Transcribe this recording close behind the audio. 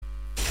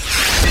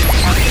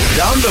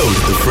Download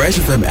the Fresh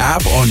FM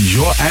app on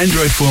your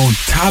Android phone,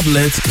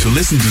 tablet to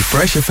listen to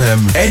Fresh FM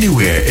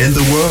anywhere in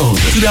the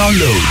world. To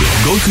download,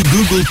 go to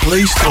Google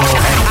Play Store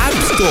and App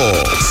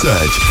Store.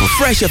 Search for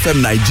Fresh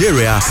FM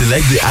Nigeria,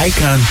 select the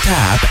icon,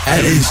 tap,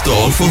 and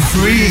install for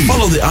free.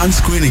 Follow the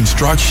on-screen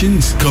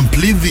instructions,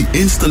 complete the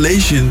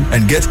installation,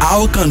 and get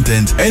our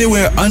content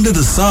anywhere under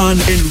the sun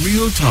in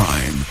real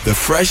time. The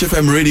Fresh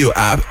FM radio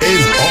app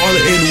is all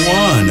in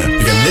one.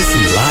 You can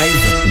listen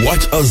live,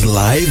 watch us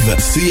live,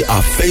 see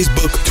our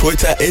Facebook, Twitter,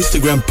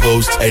 Instagram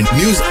posts, and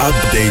news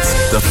updates.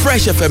 The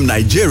Fresh FM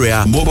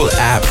Nigeria mobile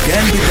app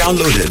can be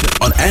downloaded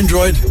on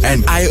Android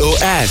and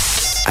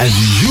iOS. As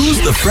you use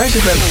the Fresh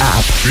FM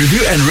app,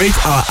 review and rate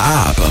our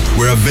app.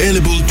 We're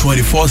available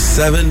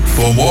 24/7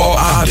 for more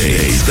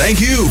updates.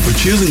 Thank you for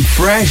choosing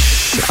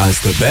Fresh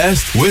as the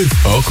best with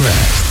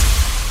Oakrest.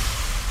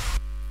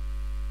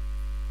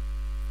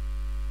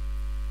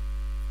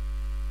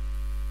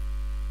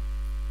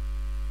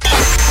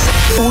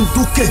 Ó ń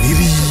dún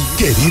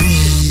kẹ̀rìírí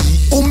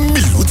ó ń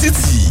mì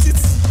lótìtì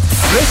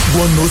Fresh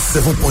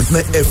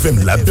 107.9 FM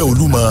lábẹ́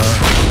Olúmọ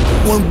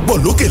wọ́n ń gbọ́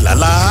lókè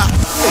lálá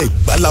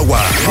Ẹ̀gbá la wà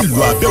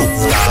nílùú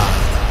Abẹ́òkúta.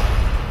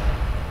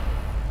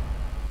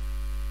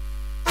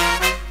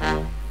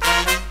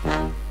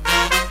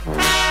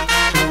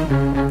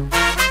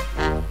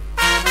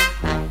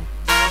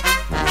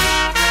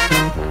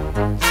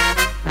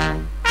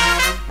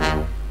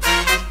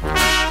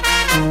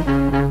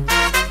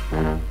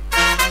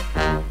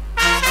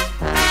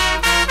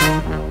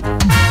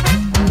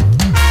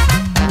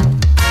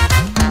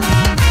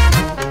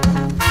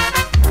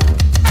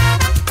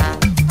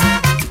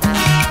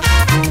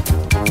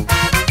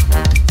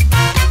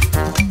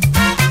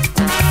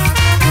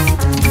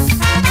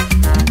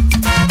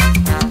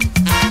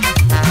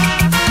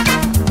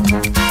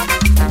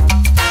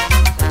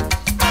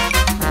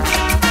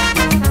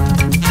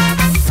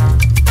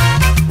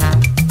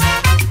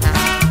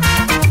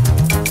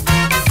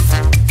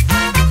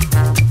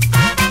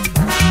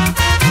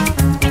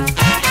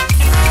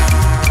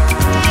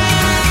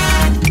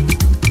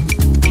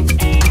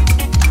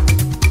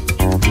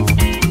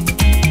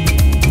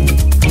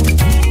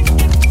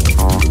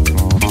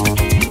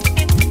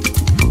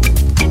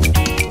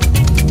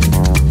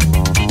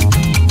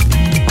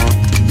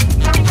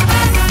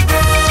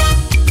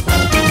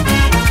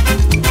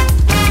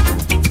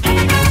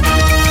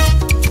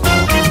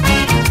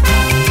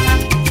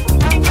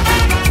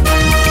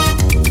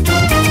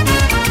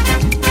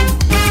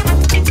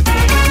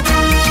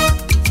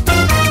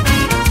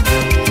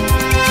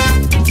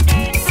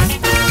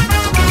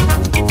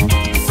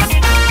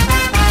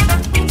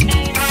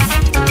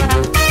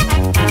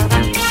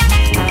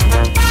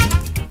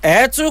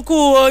 ẹ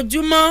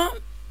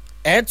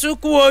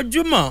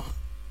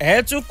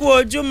tún kú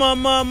ojúmọ́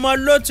ọmọ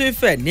ló tún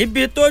Ifẹ̀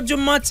níbi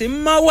tójúmọ́ ti ń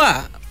mọ́ wà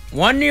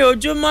wọ́n ní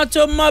ojúmọ́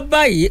tó mọ́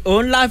báyìí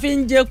òun la fi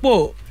ń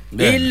jẹpo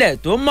ilẹ̀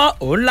tó mọ́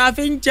òun la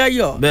fi ń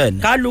jẹyọ̀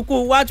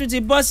kálukú wa tún ti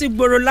bọ́ sí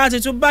gbòòrò láti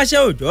tún báṣẹ́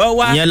òjò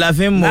wa ìyẹn la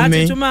fi ń mú mi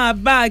láti tún máa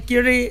bá a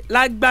kiri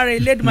lágbára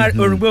Elédùmarè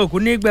òrùngbẹ òkú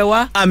nígbẹ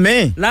wa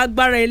àmín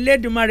lágbára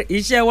Elédùmarè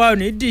iṣẹ́ wa ò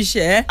ní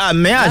dìṣẹ́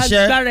àmín àṣẹ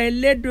lágbára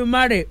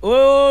Elédùmarè ó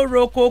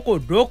roko kò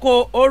dóko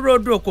ó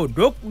rodo kò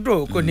dókòdò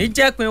kò ní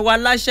jẹ́pin wa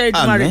láṣẹ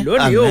Èdùmarè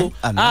lónìí o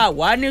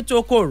àwa ní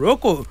toko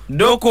roko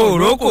dóko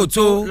roko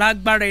tó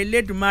lágbára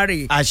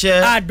Elédùmarè àṣẹ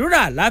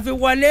àdúrà la fi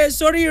wọlé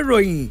sórí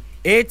ìròyìn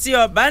etí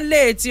ọba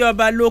ńlẹ̀ etí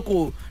ọba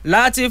lóko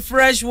láti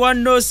Fresh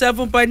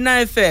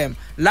 107.9 FM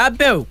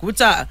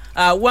lábẹ́òkúta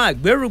àwọn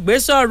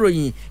àgbérùgbésọ̀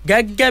ròyìn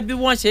gẹ́gẹ́ bí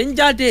wọ́n ṣe ń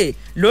jáde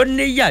ló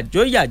ní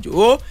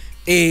yàjóyàjó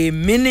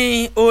èmi ní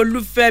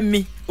Olúfẹ́mi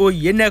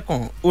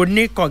Oyènẹ́kan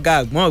oníkànga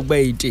àgbọ̀n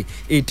ọ̀gbẹ́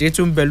èdè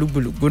tún bẹ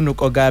lúgbùlùgbùnú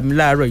kànga mi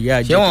láàárọ̀ yìí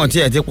àjẹ́. ṣé wọn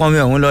tiẹ̀ ti pọ́n mi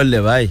ọ̀hún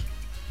lọ́lẹ̀ báyìí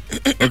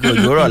òkè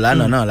òjò rọ̀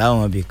lánàá náà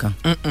láwọn ibì kan.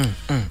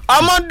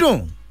 ọmọdún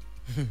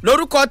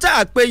lórúkọ tá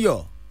a pè yọ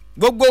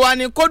gbogbo wa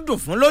ni kó dùn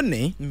fún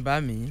lónìí.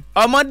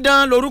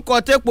 ọmọdán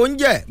lórúkọ tépo ń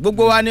jẹ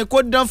gbogbo wa ni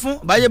kó dán fún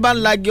báyé bá ń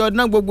lagi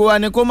ọdán gbogbo wa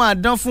ni kó máa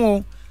dán fún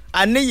o.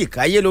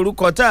 aníyìkáyé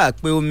lórúkọ tá a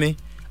pè omi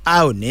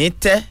a ò ní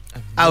tẹ́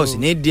a ò sì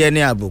ní di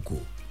ẹni àbùkù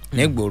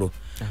nígboro.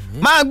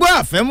 máa gbọ́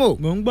àfẹ́mò.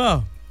 mo ń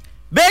gbọ́.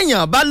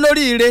 béèyàn bá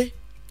lóríire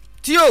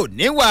tí ò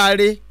ní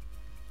wàáre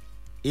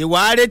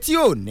ìwàáre tí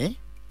ò ní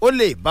ó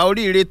lè bá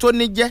oríire tó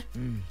ní jẹ́.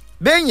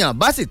 béèyàn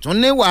bá sì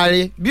tún ní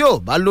wàáre bí ò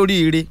bá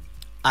lóríire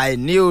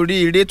àìní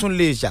oríire tún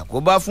lè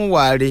ṣàkóbá fún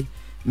wàáre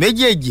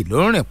méjèèjì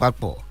ló ń rìn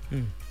papọ̀.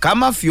 ká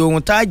má fi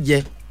ohun tá a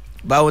jẹ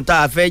bá ohun tá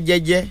a fẹ́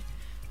jẹ́jẹ́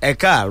ẹ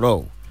káàárọ̀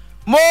o.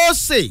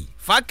 Mósè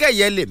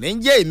Fákẹ́yẹ lèmi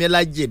ń jẹ́ èmi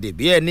la jèdè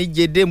bí ẹni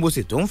jèdè mo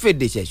sì tún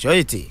fèdè ṣẹ̀ṣọ́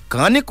ètè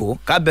kàn ní kó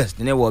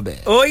kábẹ̀sì ní wọbẹ̀.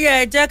 ó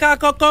yẹ jẹ́ ká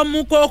kọ́kọ́ mú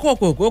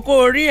kókó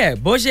orí ẹ̀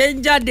bó ṣe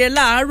ń jáde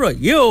láàárọ̀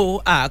yìí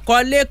o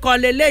àkọlé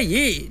kọlé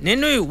léyìí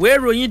nínú ìwé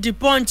ìròyìn The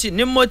Punch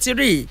ni mo ti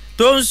rí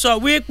tó ń sọ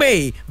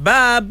wípé bá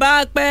a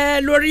bá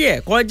pẹ́ lórí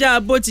ẹ̀ kọjá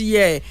bó ti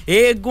yẹ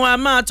eegun a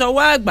máa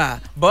tọwọ́ àgbà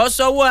bọ́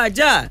sọ́wọ́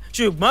ajá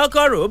ṣùgbọ́n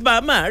kọ̀rọ̀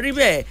bá máa rí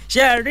bẹ́ẹ̀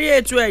ṣe rí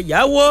ètò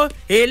ẹ̀yáwó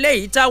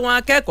eléyìí táwọn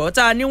akẹ́kọ̀ọ́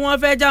ta ni wọ́n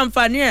fẹ́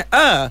jàǹfààní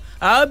ẹ̀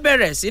a ó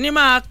bẹ̀rẹ̀ sí ní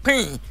máa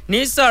pín ní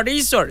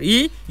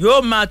sọ̀rí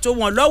yóò máa tó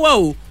wọn lọ́wọ́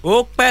o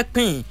ó pẹ́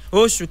pín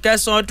oṣù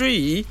kẹsàn-án ọdún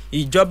yìí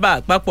ìjọba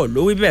àpapọ̀ ló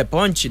wí bẹ́ẹ̀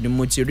Punch ni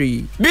mo ti rí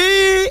i. bí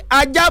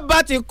ajá bá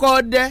ti kọ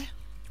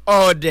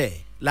ọdẹ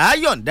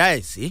láyọ̀ǹda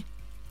ẹ̀ sí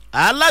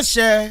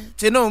aláṣẹ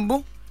Tinubu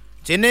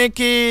ti ní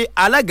kí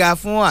alága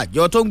fún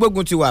àjọ tó ń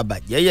gbógun ti wà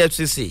bàjẹ́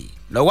EFCC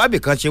lọ́wọ́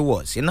àbìkan ṣe wọ̀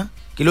síná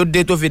kí ló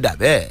dé tó fi dà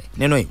bẹ́ẹ̀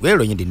nínú ìwé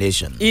ìròyìn The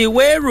Nation.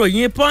 ìwé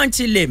ìròyìn Punch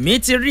lèmi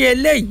ti rí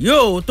eléyìí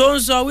o tó ń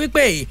sọ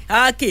wípé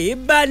a kì í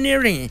bá ní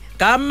rìn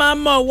ká má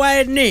mọ̀ wá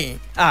ẹni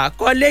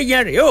àkọlé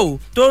yẹn rèé o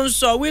tó ń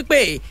sọ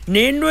wípé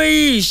nínú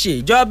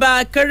ìṣèjọba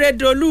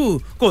Akérédolú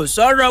kò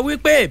sọ̀rọ̀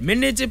wípé èmi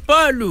ní ti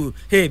Paul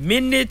èmi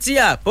ní ti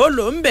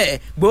Apollo ń bẹ̀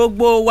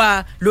gbogbo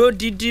wa ló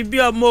didi bí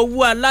ọmọ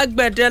owó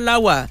alágbẹ̀dẹ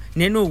láwà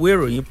nínú ìwé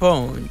ìròyìn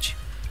Punch.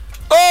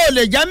 ó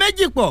lè já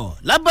méjì pọ̀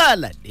lábá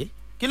àlàdé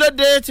kí ló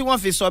dé tí wọ́n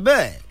fi sọ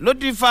bẹ́ẹ̀ ló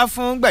dífá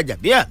fún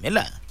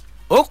Gbàjàbíàmílà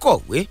ó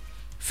kọ̀wé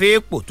fi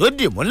ipò tó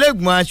dì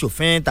múlẹ̀gbọ́n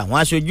aṣòfin tàwọn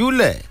aṣojú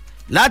lẹ̀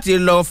láti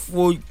lọ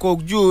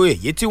kojú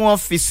èyí tí wọ́n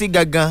fi sí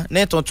gangan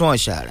ní tuntun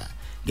ọ̀ṣàrà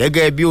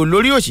gẹ́gẹ́ bí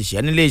olórí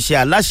òṣìṣẹ́ nílé iṣẹ́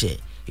aláṣẹ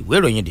ìwé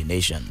ìròyìn The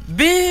Nation.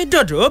 bí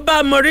dòdò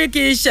bá morí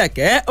kí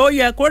ṣẹ̀kẹ́ ó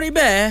yẹ kó rí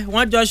bẹ́ẹ̀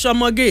wọ́n jọ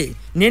sọmọgé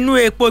nínú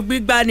epo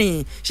gbígbá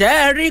ni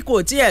ṣẹ́ẹ́rì kò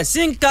tiẹ̀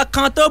sí nǹkan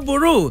kan tó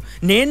burú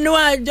nínú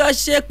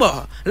àjọṣepọ̀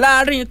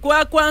láàrin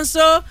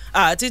Kwankwaso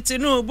àti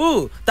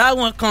Tinubu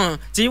táwọn kan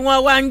tí wọ́n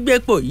wá ń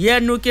gbépo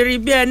yẹnu kiri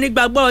bí ẹni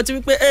gbàgbọ́ ti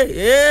wípé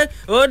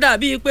ó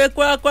dàbí pé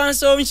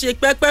Kwankwaso ń ṣe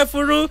pẹ́pẹ́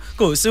fúrú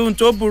kò sí ohun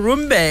tó burú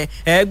ń bẹ̀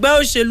ẹgbẹ́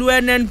òṣèlú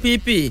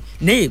NNPP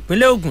ní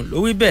ìpínlẹ̀ Ògùn ló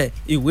wí bẹ́ẹ̀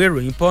ìwé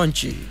ìròyìn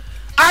Punch.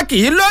 a kì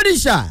í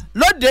lóríṣà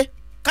lóde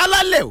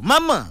kálálẹ̀ ò má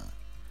mọ̀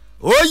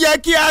ó yẹ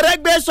kí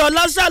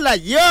Arẹ́gbẹ́ṣọlá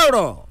ṣàlàyé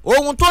ọ̀rọ̀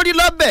ohun tó rí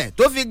lọ́bẹ̀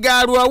tó fi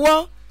gaaru ọwọ́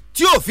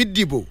tí ò fi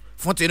dìbò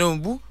fún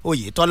Tinubu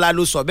Oyètọ́lá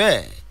ló sọ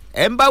bẹ́ẹ̀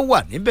ẹ̀ ń bá wà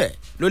níbẹ̀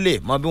ló lè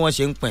mọ bí wọ́n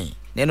ṣe ń pín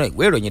nínú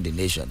ìwé ìròyìn The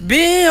Nation.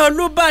 bí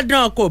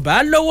Olúbàdàn kò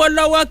bá lówó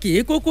lọ́wọ́ kì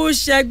í kúkú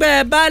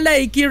ṣẹgbẹ́ baálé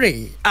Ìkirè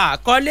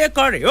àkọlé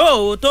kọrè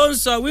ó tó ń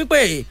sọ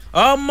wípé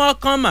ọmọ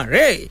kan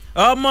màrè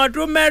ọmọ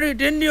ọdún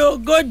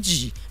mẹ́rìndínlógójì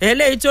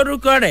eléyìí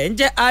tórúkọ rẹ̀ ń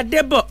jẹ́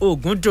Adébọ̀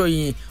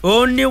Ògúndòyìn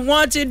òun ni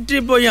wọ́n ti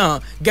dìbò yàn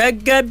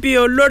gẹ́gẹ́ bí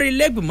olórí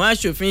lẹ́gbìmọ̀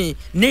aṣòfin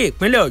ní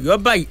ìpínlẹ̀ Ọ̀yọ́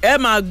báyìí ẹ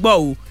máa gbọ́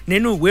ò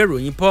nínú ìwé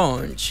ìròyìn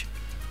Punch.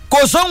 kò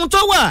sóhun tó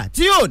wà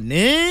tí ò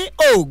ní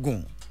oògùn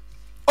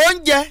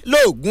oúnjẹ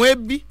lóògùn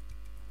ebi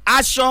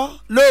aṣọ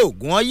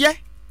lóògùn ọyẹ́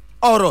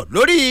ọ̀rọ̀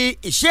lórí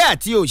ìṣẹ́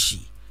àti òṣì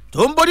tó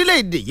ń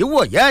borílẹ̀-èdè yìí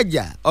wọ̀ yá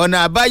àjà ọ̀nà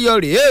àbáyọ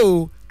rèé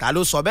o ta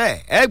ló sọ bẹ́ẹ̀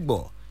ẹ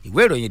gbọ́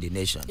ìwé ìròyìn The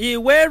Nation.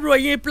 ìwé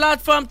ìròyìn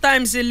Platform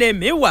Times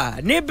lèmi wà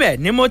níbẹ̀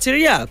ni mo ti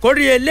rí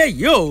àkórí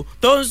eléyìí o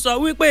tó ń sọ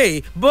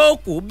wípé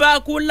bókù bá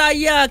kú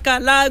láyé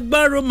àkàlà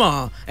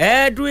gbọ́rùmọ̀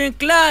Edwin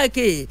Clark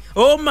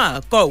ó mà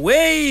kọ̀wé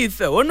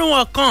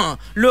ìfẹ̀hónúhàn kan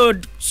ló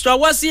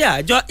ṣọwọ́ sí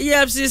àjọ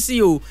EFCC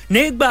o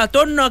nígbà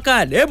tó nàka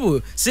àlébù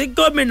sí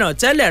gómìnà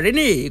tẹ́lẹ̀ rí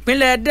ní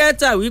ìpínlẹ̀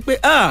Delta wípé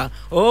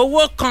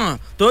owó kan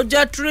tó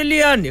jẹ́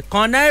tírílíọ̀nù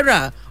kan náírà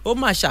ó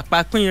mà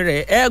ṣàpapín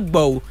rẹ̀ ẹ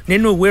gbọ́ ò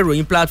nínú ìwé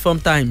ìròyìn Platform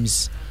Times.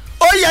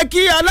 ó yẹ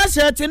kí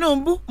aláṣẹ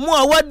Tinubu mú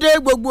ọwọ́ dé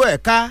gbogbo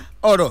ẹ̀ka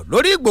ọ̀rọ̀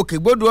lórí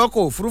ìgbòkègbodò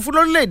ọkọ̀ òfurufú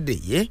lórílẹ̀‐èdè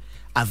yìí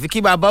àfi kí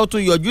bàbá ó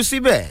tún yọjú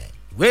síbẹ̀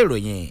ìwé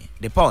ìròyìn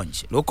The Punch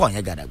ló kàn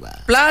yẹn gàdàgbà.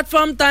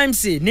 Platform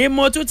Times ni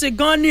mo tún ti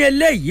gan ní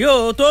eléyìí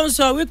o tó ń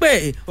sọ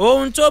wípé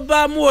ohun tó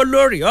bá mú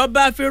olórí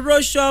ọba fi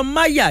róṣọ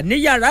máyà ní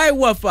yàrá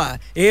ìwọ̀fà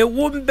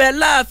ewu ń bẹ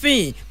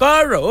láàfin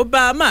kọ́rọ̀ ó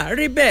bá máa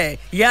rí bẹ́ẹ̀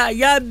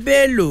Yàyà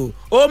Bello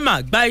ó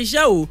mà gba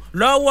iṣẹ́ o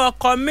lọ́wọ́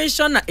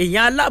kọmíṣánná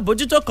ìyẹn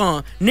alábòjútó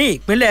kan ní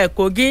ìpínlẹ̀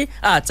Kogi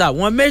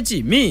àtàwọn méjì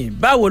míì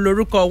báwo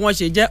lorúkọ wọn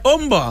ṣe jẹ́ ó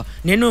ń bọ̀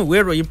nínú ìwé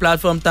ìròyìn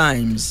Platform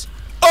Times.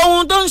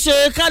 ohun tó ń ṣe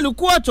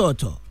kálukú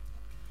ọ̀tọ̀ọ̀tọ̀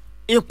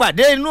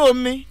ìpàdé inú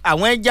omi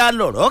àwọn ẹja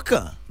lọ̀rọ̀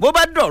kan bó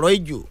bá dọ̀rọ̀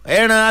ejò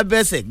ẹran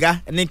abẹ́sẹ̀ga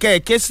ní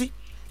kẹ́ẹ̀ké sí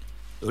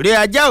orí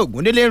ajá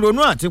Ògúndélé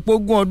ronú àti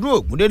pógún ọdún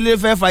Ògúndélé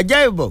fẹ́ fajá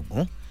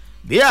ìbọ̀gún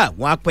bí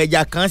àwọn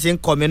apẹja kan ṣe ń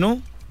kọminú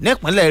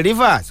nípínlẹ̀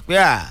Rivers pé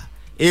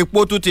epo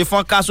tún ti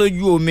fọ́n ká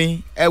sójú omi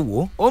ẹ wò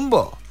ó ń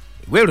bọ̀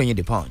ìwé ìròyìn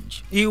The Punch.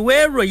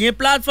 ìwé ìròyìn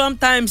Platform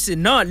Times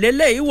náà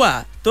lélẹ́yìí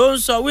wà tó ń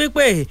sọ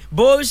wípé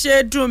bó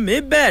ṣe dùn mí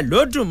bẹ́ẹ̀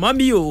ló dùn mọ́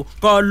mi o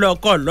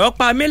kọ̀lọ̀kọ̀lọ̀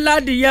pa mí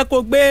ládìyẹ kó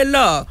gbé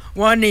lọ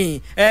wọ́n ní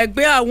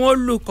ẹgbẹ́ àwọn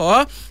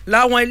olùkọ́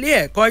láwọn ilé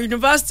ẹ̀kọ́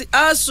yunifásitì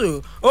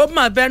ASUU ó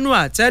mà bẹnu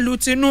àtẹ́lu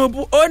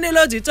Tinubu ó ní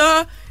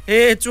lótìtọ́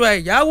ètò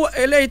ẹ̀yáwó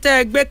eléyìí tẹ́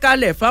ẹ gbé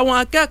kalẹ̀ fáwọn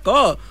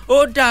akẹ́kọ̀ọ́ ó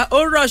dá ó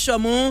rọ̀ṣọ̀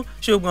mú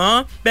ṣùgbọ́n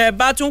bẹ́ẹ̀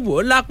bá tún wò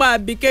ó lápá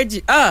abikejì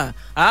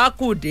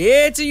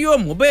àkùdé tí yóò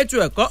mú bẹ́ẹ̀ ètò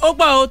ẹ̀kọ́ ó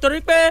gbà ó torí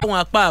pé àwọn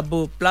apá àbò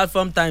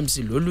Platform Times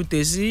ló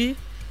lùtẹ̀ sí.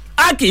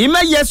 a kì í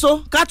mẹ́yẹ so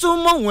ká tún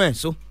mọ̀hún ẹ̀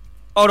so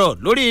ọ̀rọ̀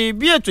lórí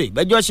bí ètò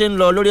ìgbẹ́jọ́ ṣe ń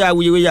lọ lórí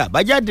awuyewuye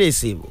àbájáde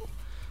ìsìnbò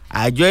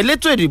àjọ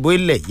elétò ìdìbò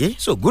ilẹ̀ yìí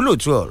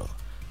ṣògúlùtù ọ̀rọ̀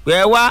pé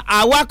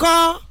àwa kọ́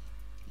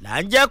là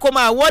ń jẹ́ kó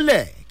máa wọlé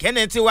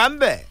kẹ́ni tí wàá ń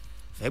bẹ̀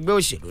fẹ́gbẹ́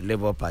òṣèlú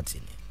Labour Party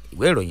ni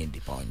ìwé ìròyìn The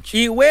Punch.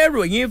 ìwé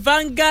ìròyìn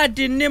Vanguard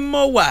ni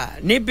mo wà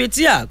níbi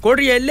tí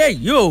àkórí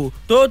eléyìí ò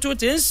tó tún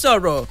ti ń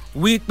sọ̀rọ̀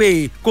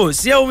wípé kò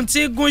sí ohun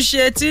tí gún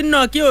ṣe tí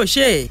náà kí ò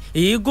ṣe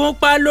ìgún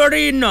pa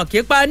lórí iná kí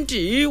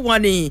pàǹtí wọn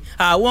ni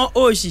àwọn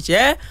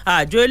òṣìṣẹ́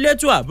àjọ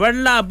elétò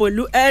àbọ̀nlá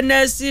àbòlú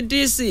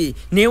NSCDC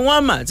ni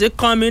wọ́n mà ti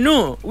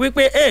kọminú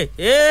wípé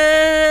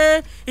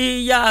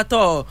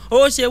ìyàtọ̀ ó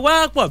ṣe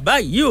wá pọ̀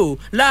báyìí o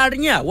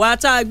láàrin àwa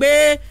tá a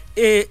gbé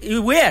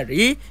ìwé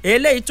ẹ̀rí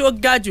eléyìí tó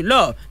ga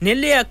jùlọ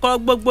nílé ẹ̀kọ́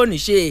gbogbo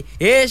nìṣe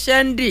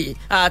HND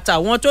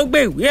àtàwọn tó gbé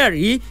ìwé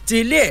ẹ̀rí ti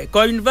ilé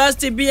ẹ̀kọ́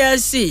yunifásitì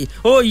BSc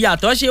ó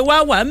yàtọ̀ ṣe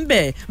wà ń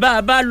bẹ̀ bá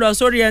a bá lọ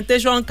sórí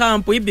orientation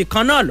camp ibì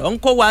kan náà ló ń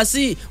kó wa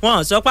sí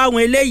wọn sọ pé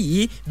àwọn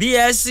eléyìí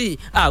BSc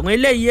àwọn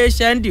eléyìí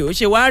HND ó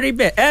ṣe wá rí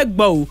bẹ́ẹ̀ ẹ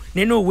gbọ́ ò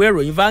nínú ìwé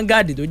ìròyìn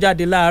Vanguard tó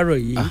jáde láàárọ̀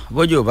yìí.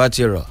 bójú ò bá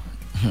ti rọ̀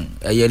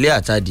ẹyẹlé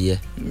àtàdìẹ.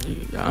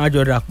 àwọn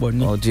àjọ dàpọ̀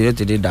ni. ọtí yóò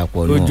ti dé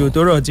dàpọ̀ nù. òjò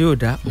tó rọ̀ tí ò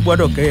dá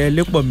gbọ́dọ̀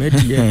kẹyẹlé pọ̀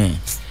mẹ́dìyẹ.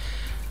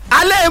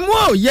 alẹ́ mú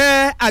òye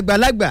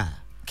àgbàlagbà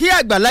kí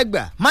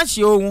àgbàlagbà má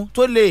ṣe ohun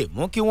tó lè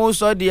mú kí wọ́n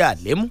sọ di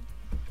àlémú.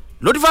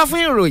 lódìfá fún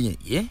ìròyìn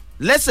yìí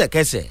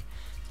lẹ́sẹ̀kẹsẹ̀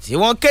tí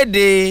wọ́n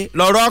kéde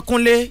lọ́rọ̀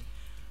kúnlé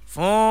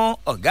fún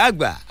ọ̀gá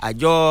àgbà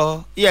àjọ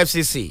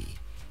EFCC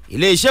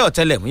iléeṣẹ́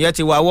ọ̀tẹlẹ̀múyẹ́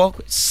ti wáwọ́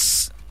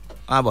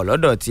wọn bọ̀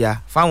lọ́dọ̀ tíá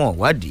fáwọn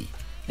ìwádìí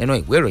nínú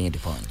ìwé ìròyìn The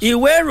Punch.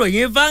 ìwé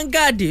ìròyìn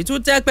Vanguard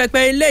tún tẹ́ pẹpẹ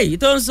eléyìí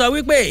tó ń sọ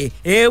wípé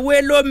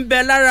ewé ló ń bẹ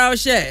lára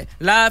ọṣẹ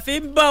la fi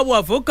ń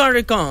bọ̀wọ̀ fún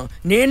kànrìnkàn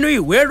nínú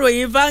ìwé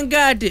ìròyìn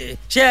Vanguard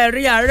ṣe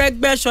rí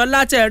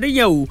Arẹ́gbẹ́ṣọlá tẹ̀rí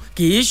yẹn o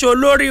kì í ṣe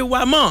olórí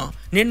wa mọ́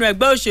nínú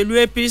ẹgbẹ́ òṣèlú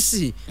APC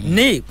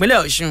ní ìpínlẹ̀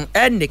Ọ̀ṣun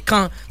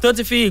ẹnìkan tó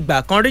ti fi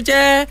ìgbà kan rí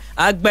jẹ́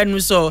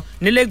agbẹnusọ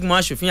nílẹ̀gbìmọ̀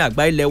aṣòfin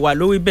àgbà ilẹ̀ wa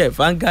ló wí bẹ́ẹ̀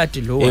Vanguard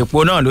ló wà.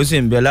 èpo náà ló sì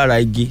ń bẹ lára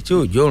igi tí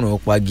òjò òrùn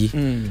pagi.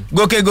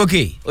 gòkè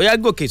ó yá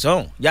gòkè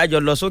sọ́hùn jájọ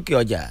lọ sókè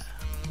ọjà.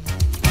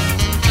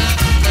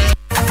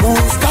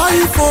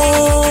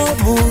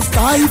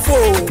 Mustaifo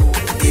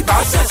ibà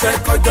ṣẹ̀ṣẹ̀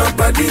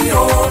kọjọ́gbọ́n ní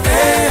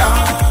ọ̀rẹ́ à.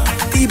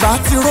 Ibà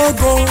ti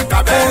rógo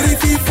orí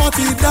fífọ́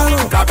ti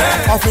dáràn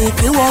ọ̀fìn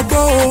kí wọ́n gbó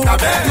o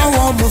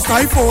lọ́wọ́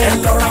Mustaifo. ẹ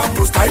lọ ra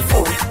Mustaifo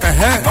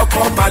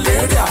ọkọ̀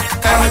malaria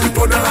ara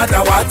gbígbóná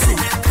àdáwátì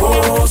ó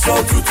sọ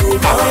tútù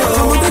náà.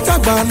 ọmọdé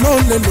tàgbà ló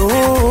lè lò ó.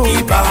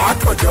 ibà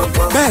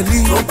àkànjọ̀gbọ́n bẹ́ẹ̀ni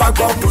tó bá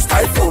gbọ́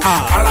Mustaifo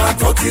ara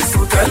tó ti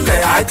sùn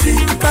tẹ́lẹ̀ ají.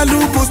 pẹ̀lú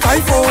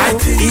Mustaifo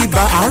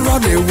ibà arọ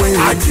lè wé.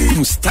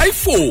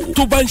 Mustaifo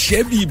tó bá ń ṣe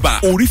é bí ibà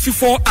orí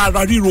fífọ́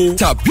ara ríro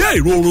tàbí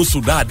àìróorun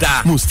sùn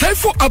dáadáa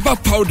Mustaifo herbal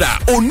powder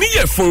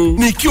oníyẹ̀fun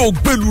ni kí o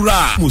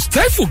gbẹlura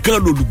Mustaifo gan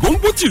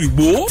lòlùgbòǹgbò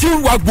tìrìgbò tí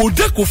ń wa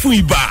gbòdẹ́kọ̀ fún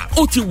ibà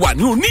ó ti wà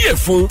ní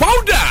oníyẹ̀fun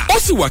powder ó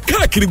sì wà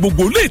káàkiri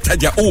gbogbo ilé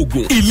ìtajà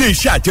oògùn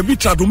iléeṣẹ́ àjẹbí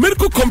Trado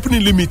Medical Company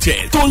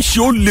Limited tó ń ṣe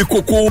ó le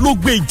koko ló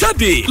gbé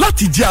jáde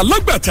láti jẹ́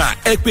alágbàtà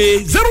ẹ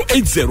pè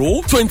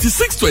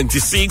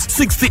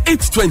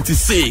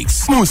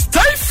 080-2626-6826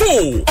 Mustaifo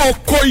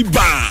ọkọ̀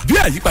ibà bí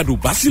àyípadà ò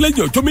bá sí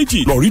lẹ́yìn ọjọ́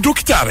méjì lọ rí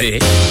dókítà rẹ̀.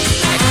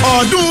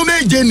 ọdún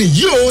méje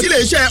nìyí o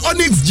iléeṣẹ́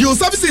Onyx Geo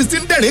Services ti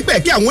ń dẹ̀rẹ́ pẹ̀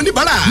kí àwọn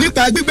oníbàárà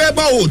nípa gbígbẹ́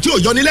bọ́ọ̀ tí ò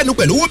yọni lẹ́nu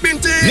pẹ̀lú owó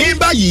bíntín. ní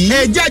báyìí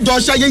ẹ jẹ́ àjọ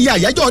ṣayẹyẹ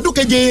àyájọ́ ọdún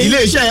keje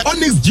iléeṣẹ́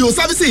Onyx Geo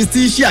Services ti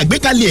ṣe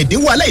àgbékalẹ̀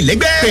ẹ̀dínwó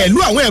aláìlẹ́gbẹ́ pẹ̀lú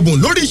àwọn ẹ̀bùn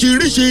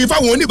lóríṣiríṣi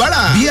fáwọn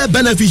oníbàárà. Be a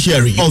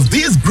beneficiary of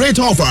this great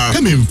offer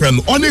coming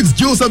from Onyx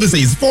Geo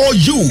Services for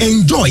you.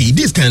 Enjoy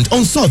discount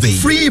on survey,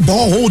 free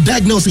borehole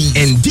diagnosis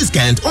and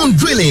discount on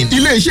drilling.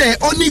 iléeṣẹ́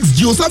Onyx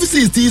Geo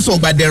Services ti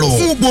sọ̀gbàdẹ̀rọ̀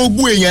fún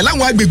gbogbo èèyàn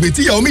láwọn agbègbè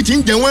tí ìyá omi ti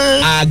ń jẹ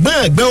wọ́n. àgbọn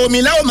ẹgbẹ́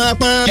omi láwọn máa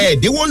pọn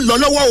ẹ̀dínwó ń lọ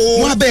lọ́wọ́ o.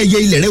 wọ́n á bẹ́ẹ̀ yẹ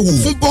ilẹ̀ rẹ wò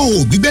fún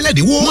bọ́ọ̀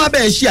gbígbẹ́lẹ́dínwó. wọ́n á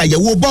bẹ́ẹ̀ ṣe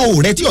àyẹ̀wò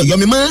bọ́ọ̀ rẹ tí ọ̀yọ́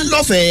mi mọ́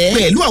lọ́fẹ̀ẹ́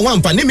pẹ̀lú àwọn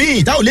àǹfààní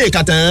míì tá ò lè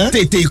kà tán.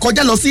 tètè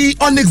kọjá lọ sí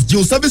Onyx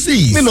Geo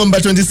Services ní nọ́mbà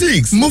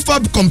 26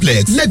 Mufab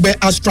Complex lẹ́gbẹ̀ẹ́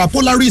Astra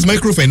Polaris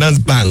Microfinance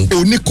Bank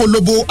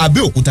Oníkólóbó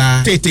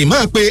Abẹ́òkúta. tètè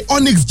máa pe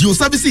Onyx Geo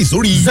Services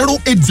sórí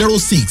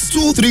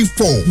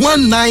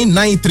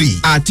 0806-234-1993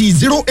 àti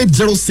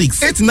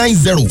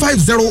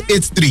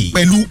 0806-890-5083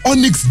 pẹ̀lú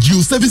Onyx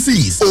Geo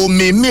Services.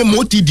 omi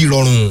mímu ti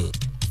dìrọ̀rùn.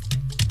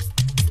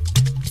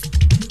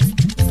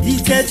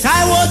 ìtẹ̀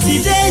Táíwò ti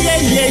dé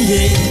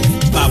yeyeye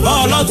bàbá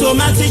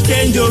ọlọ́tọ́mátì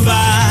change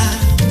over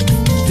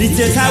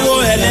ìtẹ̀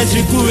Táíwò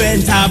electrical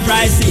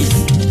enterprises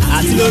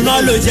àti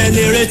lóná lo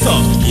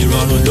generator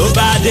ìrọ̀rùn ló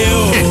bá dé o.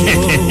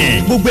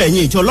 gbogbo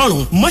ẹ̀yin ìjọ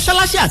Ọlọ́run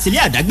mọ́ṣáláṣí àti ilé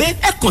àdágbé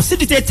ẹ kàn sí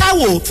dìtẹ̀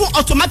Táíwò fún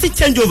automatic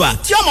changeover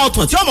tí ọmọ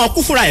ọ̀tàn tí ọmọ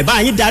kú fúnra ẹ̀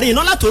bá yín darí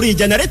iná látòrí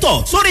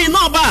generator sórí iná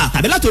ọba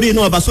tàbí látòrí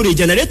iná ọba sórí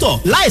generator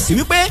láìsí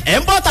wípé ẹ̀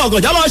ń bọ́ ta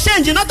ọ̀gànjọ́ lọ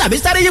ṣéǹjì iná tàbí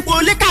sáré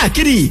yípo lé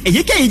káàkiri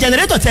èyíkéyìí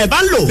generator tẹ̀ bá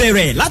ń lò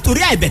bẹ̀rẹ̀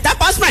látòrí àìbẹ̀tà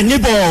passman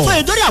níbọ̀ tó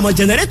yẹ dórí àwọn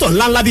generator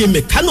ńláńlá bíi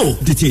Mekano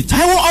dìtẹ̀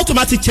Táíwò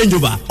automatic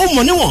changeover ó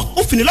mọ níwọ̀n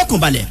ó fini lọ́kàn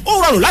balẹ̀ ó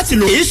rọrùn láti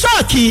lò èyí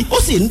ṣọ́ọ̀kì ó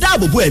sì ń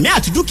dáàbò bo ẹ̀mí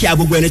àti dúkìá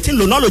gbogbo ẹni tí ń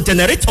lo náà lo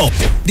generator.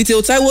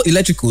 Detail Taiwo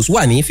Electricals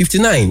wà ní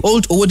 59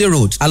 Old Owode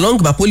Road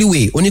along Mapoli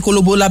Way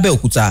Oníkólóbó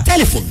Lábẹ́òkúta.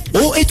 Telephone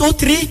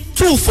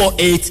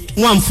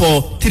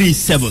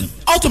 0803-248-1437.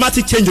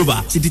 Automatic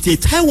changeover ti Detail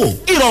Taiwo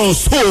ìrọ̀rùn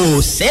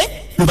sóòsẹ́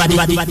ló bá dé.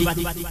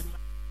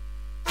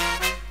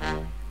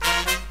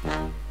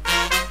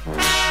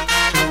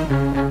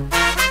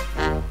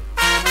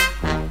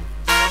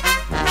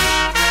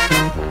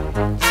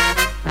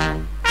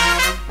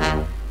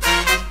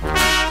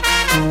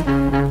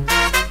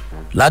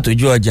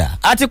 látòjú ọjà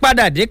a ti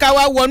padà dé ká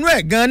wá wọnú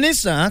ẹ̀ gan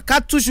nísàn ká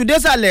túṣu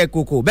désàlẹ̀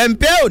kòkò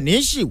bẹ́ńpẹ́ ò ní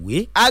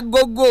ṣìwé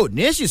agogo ò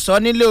ní ṣìsọ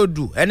nílé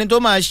odù ẹni tó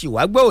máa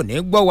ṣìwá gbọ́ ò ní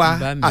gbọ́ wa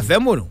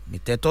àfẹ́mọ̀ràn ní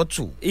tẹ́tọ́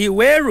tù.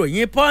 ìwé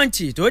ìròyìn Punch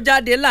tó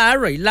jáde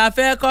láàárọ̀ yìí la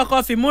fẹ́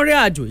kọ́kọ́ fi múrí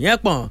àjò yẹn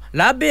pọ̀n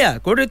lábẹ́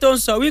àkórí tó ń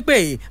sọ wípé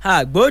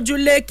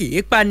àgbójúlé kì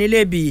í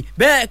panilébi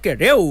bẹ́ẹ̀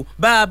kẹ̀rẹ́ o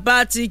bàbá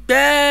ti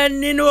pẹ́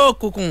nínú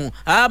òkùnkùn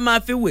a máa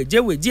fi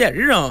wèjewèje ẹ̀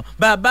ríran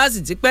bàbá sì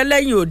ti pẹ́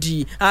lẹ́yìn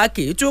odi a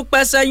kì í tún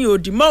pẹ́ sẹ́yìn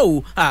odi mọ́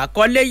o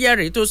àkọlé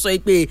yẹrìí tó sọ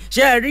pé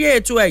ṣe rí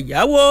ètò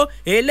ẹ̀yáwó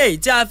eléyìí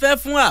tí a fẹ́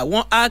fún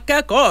àwọn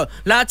akẹ́kọ̀ọ́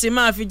láti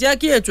máa fi jẹ́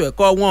kí ètò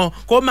ẹ̀kọ́ wọn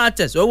kó máa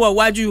tẹ̀sọ́wọ́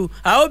wájú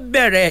a ó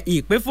bẹ̀rẹ̀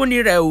ìpínfúnni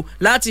rẹ̀ o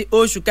láti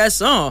oṣù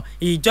kẹsàn-án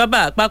ìjọba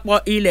àpapọ̀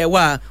ilẹ̀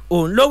wa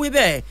òun ló wí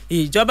bẹ́ẹ̀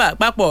ìjọba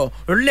àpapọ̀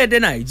orílẹ̀-èdè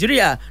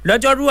Nàìjíríà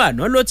lọ́jọ́rú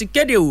àná ló ti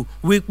kéde o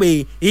wípé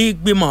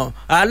ìgbìmọ̀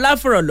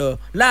aláfọ̀rọ̀lọ̀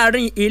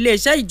láàrin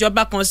iléeṣẹ́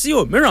ìjọba kan sí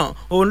òmíràn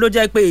òun ló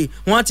jẹ́ pé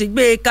wọ́n ti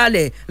gbé e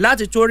kalẹ̀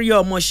láti torí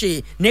ọmọ ṣe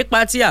nípa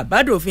ti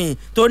àbádòfin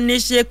tó ní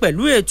ṣe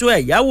pẹ̀lú ètò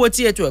ẹ̀yáwó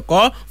tí ètò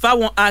ẹ̀kọ́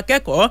fáwọn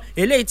akẹ́kọ̀ọ́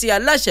eléyìí tí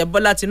aláṣẹ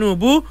Bọ́lá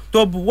Tinubu tó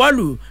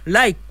buwọ́lù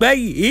láìpẹ́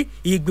yìí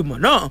ìgbìmọ̀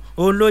náà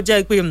òun ló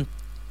jẹ́ pé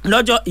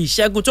lọ́jọ́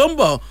ìṣẹ́gun tó ń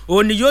bọ̀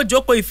òun ni yóò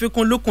jókòó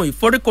ìfikùnlukùn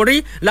ìforíkorí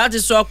láti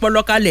sọ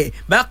ọpọlọ kalẹ̀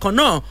bákan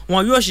náà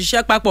wọn yóò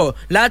ṣiṣẹ́ papọ̀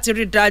láti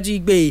rí dájú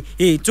gbé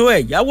ètò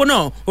ẹ̀yáwó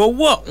náà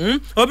owó ọ̀hún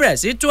ó bẹ̀rẹ̀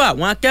sí tó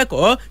àwọn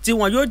akẹ́kọ̀ọ́ tí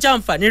wọn yóò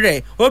jàǹfààní rẹ̀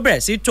ó bẹ̀rẹ̀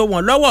sí tó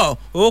wọn lọ́wọ́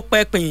ó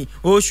pẹ́pìn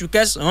oṣù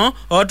kẹsàn-án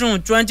ọdún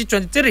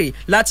 2023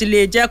 láti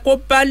lè jẹ́ kó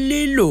bá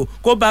lílò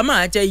kó bá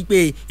máa jẹ́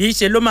ìpè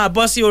ìṣe ló máa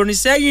bọ́ sí orin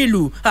sẹ́yìn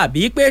ìlú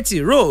àbí pé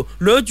tìró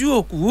lójú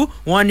òkú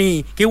wọn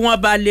ni kí wọ́n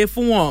bá lè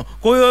fún wọn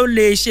kó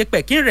lè ṣe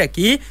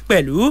pẹ̀kínrẹ̀kí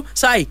pẹ̀lú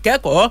sáà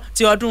ìkẹ́kọ̀ọ́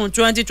ti ọdún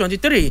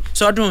 2023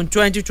 sọdún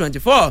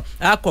 2024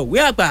 akọ̀wé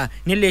àgbà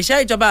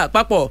níléeṣẹ́ ìjọba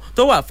àpapọ̀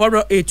tó wà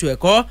fọ́rọ̀ ètò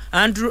ẹ̀kọ́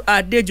Andrew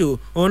Adejo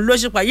òun ló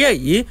ṣípayé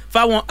yìí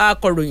fáwọn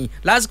akọ̀ròyìn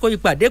lásìkò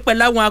ìpàdé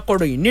pẹ̀lú àwọn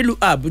akọ̀ròyìn nílùú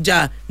Àbújá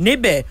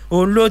níbẹ̀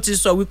òun ló ti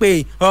sọ wípé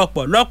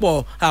ọ̀pọ̀lọpọ̀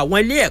àwọn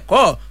ilé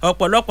ẹ̀kọ́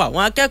ọ̀pọ̀lọpọ̀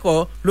àwọn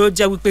akẹ́kọ̀ọ́ ló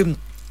jẹ́ wípé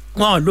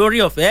wọn lórí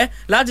ọ̀fẹ́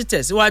láti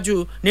tẹ̀síwájú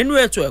nínú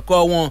ètò ẹ̀kọ́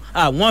wọn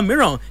àwọn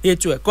mìíràn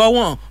ètò ẹ̀kọ́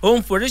wọn ó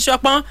ń forí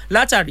ṣọpọ́n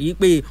látàrí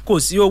pé kò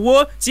sí owó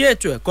tí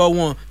ètò ẹ̀kọ́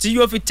wọn tí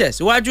yóò fi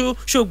tẹ̀síwájú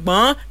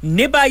ṣùgbọ́n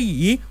ní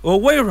báyìí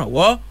owó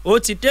ìrànwọ́ ó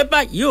ti dé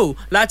báyìí o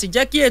láti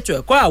jẹ́ kí ètò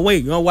ẹ̀kọ́ àwọn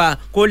èèyàn wa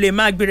kó lè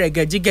má gbé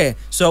rẹ̀gẹ̀dígẹ̀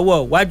sọ́wọ́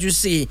wájú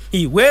sí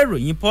ìwé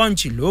ìròyìn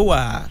Punch ló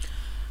wà.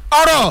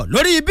 ọ̀rọ̀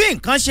lórí bí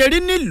nǹkan ṣe rí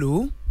nílùú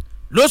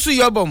ló sún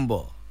yọ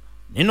bọ̀m̀bọ̀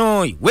nínú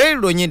ìwé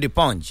ìròyìn The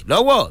Punch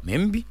lọ́wọ́ mi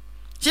ń bí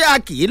ṣé a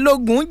kì í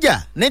lógun jà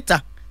níta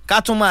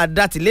ká tún máa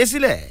dá tilé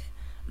sílẹ̀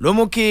ló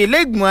mú kí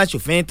ilé-ìgbìmọ̀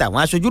aṣòfin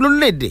tàwọn aṣojú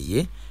lórílẹ̀‐èdè yìí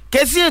ké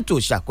sí ètò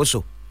ìṣàkóso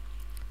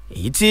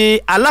èyí tí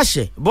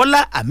aláṣẹ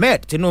Bọ́lá Ahmed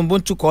Tinubu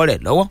ń túkọ̀ rẹ̀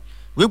lọ́wọ́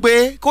wípé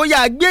kó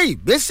yáa gbé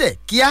ìgbésẹ̀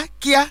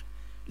kíákíá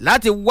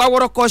láti wá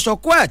wọ́rọ́kọ́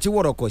ṣọkọ́ àti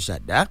wọ́rọ́kọ́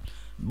ṣàdá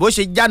bó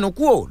ṣe jánu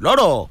kúò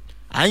lọ́rọ̀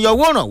à ń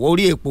yọwọ́ ìrànwọ́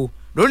orí epo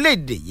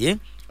lórílẹ̀‐èdè yìí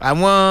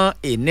àwọn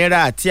ìnira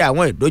àti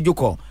àwọn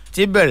ìdojúkọ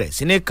ti bẹ̀rẹ̀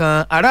sí ní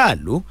kan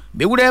aráàlú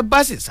bewúrẹ́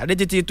bá sì sáré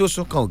títí tó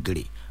sún kan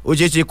ògiri ó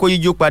ṣeé ṣe kó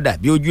yíjú padà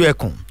bí ojú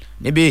ẹkùn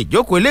níbi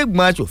ìjókòó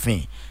ilé-ìgbìmọ̀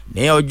aṣòfin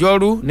ní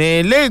ọjọ́rú ní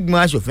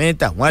ilé-ìgbìmọ̀ aṣòfin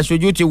tàwọn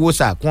aṣojú ti wo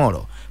sàkún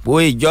ọ̀rọ̀ bó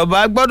ìjọba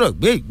gbọ́dọ̀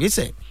gbé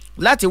ìgbésẹ̀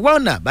láti wá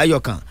ọ̀nà àbáyọ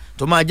kan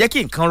tó máa jẹ́ kí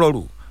nǹkan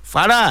rọrùn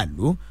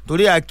faraàlú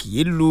torí a kì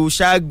í lu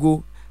ṣáàgó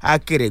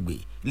akèrègbè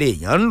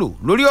lèèyàn ń lò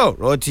lórí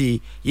ọ̀rọ̀ ti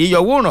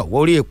yíyọwó ìrànwọ́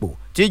orí epo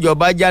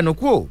tíjọba jánu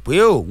kúrò pé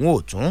òun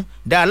ò tún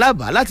dá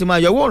alábàá láti máa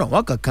yọwọ́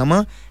ìrànwọ́ kankan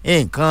mọ́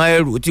nǹkan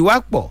ẹrù ti wá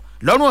pọ̀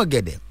lọ́rùn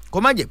ọ̀gẹ̀dẹ̀ kó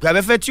má jẹ́ pé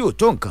afẹ́fẹ́ tí ò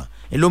tó nǹkan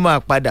ni ló máa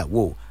padà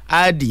wò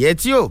adìyẹ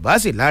tí ò bá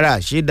sì lára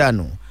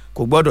àṣedànù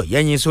kò gbọ́dọ̀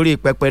yẹ́yin sórí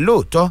pẹpẹ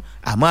lóòótọ́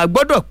àmọ́ a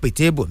gbọ́dọ̀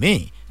pété ibòmíì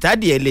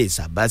tádìẹ lè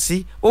sàbá sí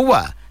ó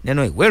wà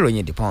nínú ìwé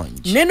ìròyìn The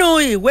Punch. nínú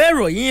ìwé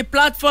ìròyìn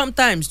Platform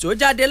Times tó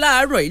jáde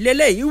láàárọ̀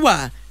ìlélẹ́yìí wà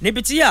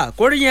níbi tí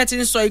àkórí yẹn ti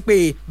ń sọ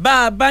pé bá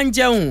a bá ń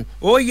jẹun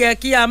ó yẹ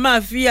kí a máa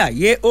fi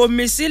àyè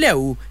omi sílẹ̀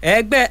o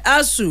ẹgbẹ́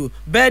ASUU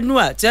bẹnu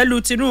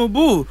àtẹ́lu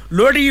Tinubu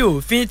lórí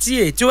òfin ti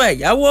ètò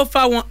ẹ̀yáwó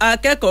fáwọn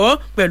akẹ́kọ̀ọ́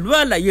pẹ̀lú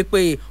àlàyé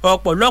pé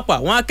ọ̀pọ̀lọpọ̀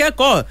àwọn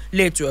akẹ́kọ̀ọ́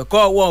lètò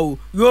ẹ̀kọ́ wọn o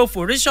yóò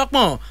forí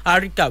ṣọpọ̀n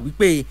àríkà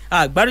wípé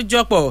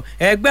àgbáríjọpọ̀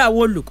ẹgbẹ́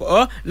àwọn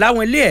olùkọ́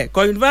láwọn ilé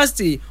ẹ̀kọ́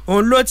yunifásitì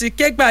òun ló ti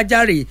ké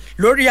gbàjarè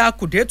lórí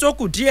akùdé tó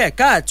kù díẹ̀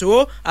káàtó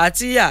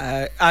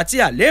àti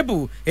àléébù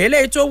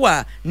eléyìí tó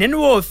wà nínú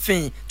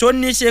òfin tó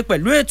ní ṣe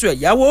pẹ̀lú ètò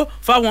ẹ̀yáwó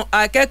fáwọn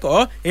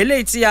akẹ́kọ̀ọ́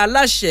eléyìí tí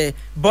aláṣẹ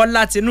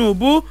Bọ́lá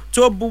Tinubu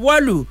tó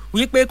buwọ́lù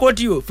wípé kó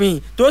di òfin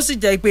tó sì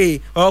jẹ́ pé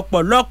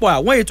ọ̀pọ̀lọpọ̀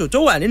àwọn ètò tó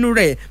wà nínú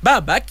rẹ̀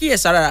bàbá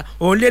kíyèsára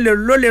òun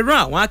ló lè rán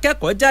àwọn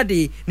akẹ́kọ̀ọ́ jáde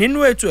nínú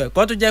ètò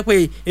ẹ̀kọ́ tó jẹ́ pé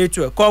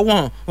ètò ẹ̀kọ́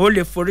wọn ó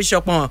lè forí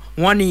ṣọpọ̀n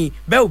wọn ni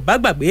bẹ́ẹ̀ ò bá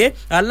gbàgbé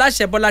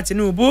aláṣẹ Bọ́lá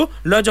Tinubu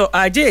lọ́jọ́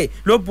Ajé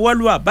ló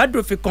buwọ́lù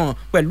àbádòfin kan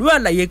pẹ̀lú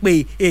àlàyé pé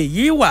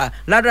èyí wà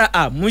lára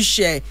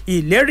àmúṣẹ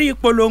ìlérí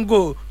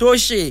ìpolongo tó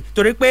ṣe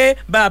torí pé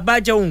bàbá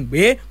jẹ òun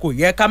gbé kò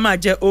yẹ ká máa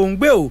jẹ òun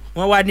gbé o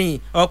wọn wá ní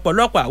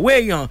ọ̀pọ̀lọpọ̀ àwọn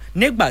èèyàn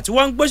nígbà tí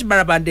wọ́n ń gbóṣù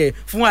barabandẹ̀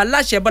fún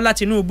aláṣẹ Bọ́lá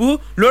Tinubu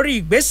lórí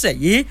ìgbésẹ̀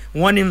yìí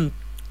wọ́n ní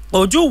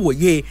ojú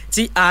ìwòye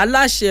ti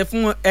aláṣẹ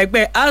fún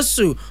ẹgbẹ́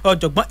asuu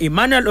ọ̀jọ̀gbọ́n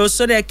Emmanuel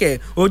Osodeke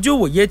ojú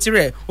ìwòye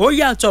tirẹ̀ ó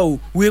yàtọ̀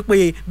wípé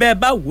bẹ́ẹ̀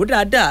bá wò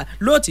dáadáa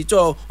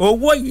lótìtọ́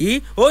owó yìí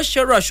ó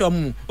ṣe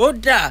rọ̀ṣọ̀mù ó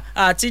dà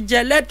àti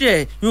jẹ lẹ́dẹ̀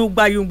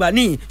yùngbàyùngbà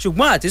ní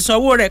ṣùgbọ́n àti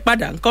sanwó rẹ̀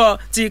padà ńkọ́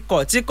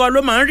tíkọ̀ ló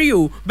máa ń rí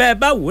o bẹ́ẹ̀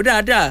bá wò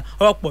dáadáa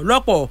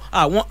ọ̀pọ̀lọpọ̀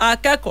àwọn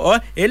akẹ́kọ̀ọ́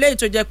eléyìí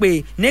tó jẹ́ pé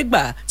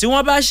nígbà tí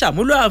wọ́n bá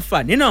ṣàmúlò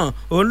àǹfààní náà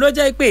òun ló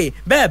jẹ́ pé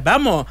bẹ́ẹ̀ bá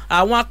mọ̀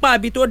àwọn apá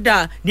ibi tó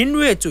dáa nínú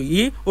ètò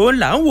yìí òun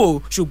là ń wò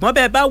ṣùgbọ́n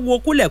bẹ́ẹ̀ bá wo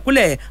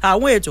kúlẹ̀kúlẹ̀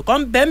àwọn ètò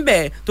kan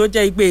bẹ́ẹ̀ tó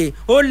jẹ́ pé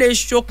ó lè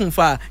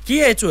ṣokùnfà kí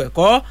ètò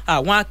ẹ̀kọ́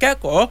àwọn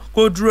akẹ́kọ̀ọ́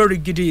kó dúró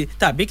rigidi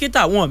tàbí kí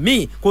tàwọn míì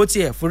kó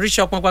tiẹ̀ forí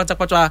ṣọpọ́n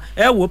pátápátá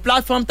ẹ wo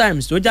Platform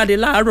Times tó jáde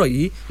láàárọ̀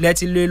yìí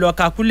lẹ́tí lè lọ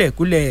ka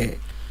kúlẹ̀kúlẹ̀.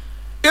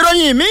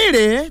 ìròyìn míì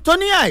rèé tó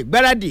ní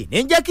àìgbáradì ní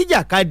jẹ́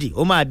kíjàkadì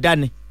ó máa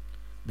dáni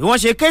bí wọ́n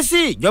ṣe ké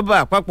sí ìjọba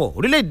àpapọ̀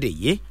orílẹ̀-èdè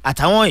yìí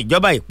àtàwọn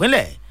ìjọba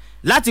ìpínlẹ̀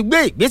láti gbé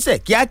ìgbésẹ̀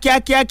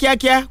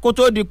kíákíá kó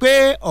tó di pé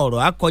ọ̀rọ̀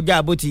á kọjá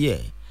bó ti yẹ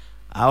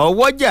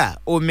àwọ̀wọ́jà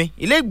omi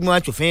ilé ìgbìmọ̀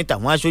asòfin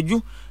tàwọn aṣojú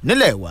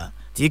nílẹ̀ wa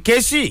ti ké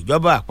sí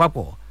ìjọba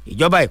àpapọ̀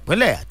ìjọba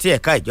ìpínlẹ̀ àti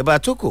ẹ̀ka ìjọba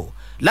tó kù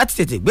láti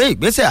tètè gbé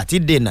ìgbésẹ̀ àti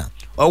dènà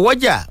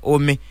ọwọ́jà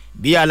omi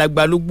bí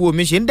alagbalúgbú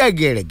omi ṣe ń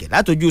dàgẹ̀rẹ̀gẹ̀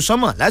látọjú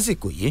sánmọ̀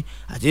lásìkò yìí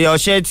àti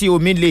ọṣẹ́ tí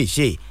omi lè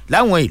ṣe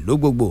láwọn ìlú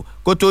gbogbo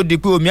kó tó di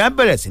pé omi á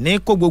bẹ̀rẹ̀ sí ní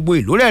kó gbogbo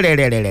ìlú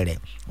rẹ̀rẹ̀rẹ̀rẹ̀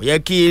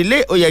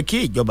ó yẹ kí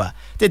ìjọba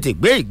tètè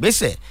gbé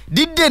ìgbésẹ̀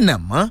dídènà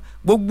mọ́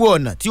gbogbo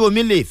ọ̀nà tí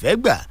omi lè fẹ́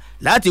gbà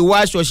láti wá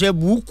aṣọṣẹ́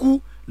burúkú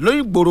lórí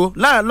ìgboro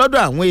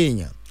lọ́dọ̀ àwọn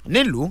èèyàn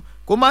nílùú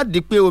kó má di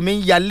pé omi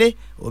ń yalé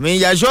omi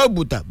ń ya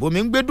ṣọ́ọ̀bù tàbí omi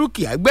ń gbé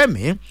dúkìá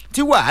gbẹ̀mí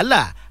tí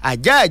wàhálà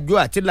àjáàjò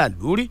àti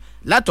làlórí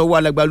látọwọ́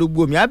alagbalúgbú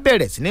omi á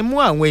bẹ̀rẹ̀ sí ní mú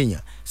àwọn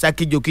èèyàn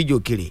sákìjokìjo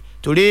kiri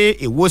torí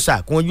ìwòsàn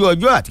àkún ojú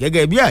ọjọ́ àti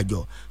gẹ́gẹ́ bí àjọ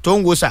tó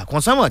ń wo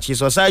sàkún sánmọ̀ ti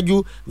sọ ṣáájú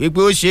wípé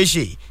ó ṣeé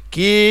ṣe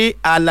kí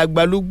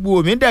alagbalúgbú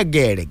omi dà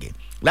gẹ̀rẹ̀gẹ̀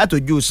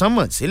látọjú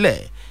sánmọ̀ sílẹ̀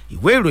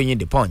ìwé ìròyìn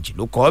The Punch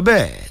ló kọ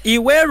bẹ́ẹ̀.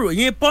 ìwé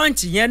ìròyìn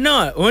Punch yẹn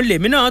náà òun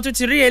lèmi náà tún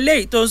ti rí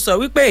eléyìí tó ń sọ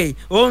wípé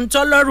ohun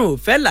tọ́lọ́run ò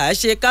fẹ́ là á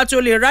ṣe ká tó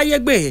lè ráyé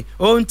gbé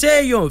ohun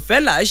téèyàn ò fẹ́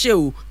là á ṣe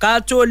ò ká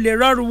tó lè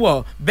rọrùn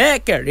wọ̀ bẹ́ẹ̀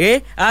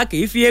kẹ̀rẹ́ a kì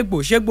í fi egbò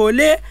ṣégbó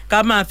lé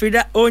ká máa fi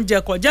oúnjẹ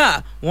kọjá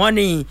wọn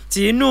ni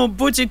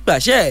Tinubu ti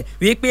pàṣẹ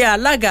wípé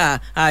alága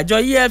àjọ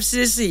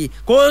EFCC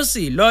kó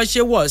sì lọ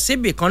ṣe wọ̀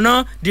síbì kan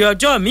náà di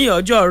ọjọ́ míì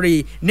ọjọ́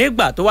rẹ̀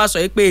nígbà tó wá sọ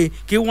pé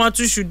kí wọ́n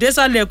túṣu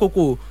désàlẹ̀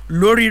kòkò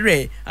lórí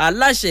rẹ̀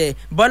aláṣẹ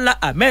Bọ́lá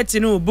Ahmed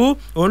Tinubu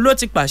òun ló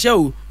ti pàṣẹ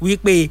ò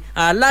wípé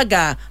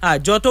alága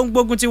àjọ tó ń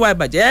gbógun tiwa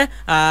ìbàjẹ́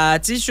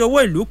àti ṣòwò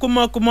ìlú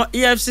kúmọ́kúmọ́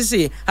EFCC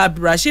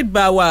Abdulrasheed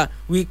Bawa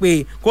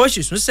wípé kó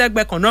ṣìṣún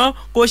sẹ́gbẹ́ kan náà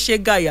kó ṣe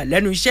gàyà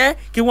lẹ́nu iṣẹ́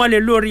kí wọ́n lè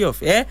lórí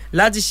ọ̀fẹ́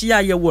láti ṣí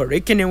àyẹ̀wò ọ̀rẹ́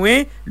kíniwín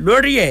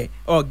lórí ẹ̀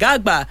ọ̀gá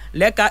àgbà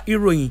lẹ́ka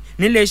ìròyìn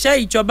níléeṣẹ́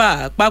ìjọba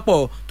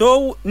àpapọ̀ tó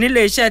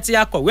níléeṣẹ́ ti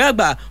akọ̀wé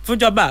àgbà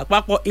fúnjọba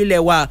àpapọ̀ ilẹ̀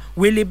wa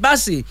Willie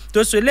Bassey tó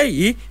sọ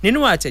eléyìí nínú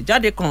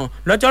àtẹ̀jáde kan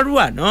lọ́jọ́rú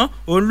àná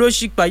òun ló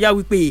ṣì payá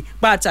wípé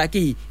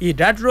pàtàkì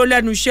ìdádúró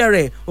lẹ́nu iṣẹ́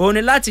rẹ̀ òun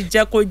ni láti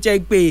jẹ́ kó jẹ́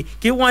pé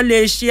kí wọ́n lè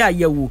ṣe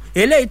àyẹ̀wò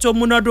eléyìí tó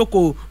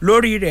múnádóko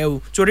lórí rẹ̀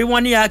o torí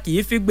wọ́n ní a kì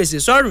í fi gbèsè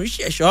sọ́rùn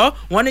ṣẹ̀ṣọ́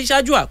wọ́n ní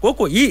ṣáájú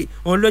àkókò yìí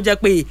òun ló jẹ́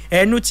pé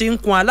ẹnu ti ń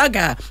kun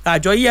alága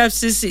àjọ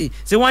EFCC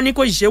tí wọ́n ní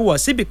kó ṣe wọ̀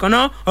síbì kan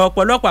náà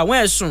ọ̀pọ̀lọpọ̀ àwọn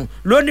ẹ̀sùn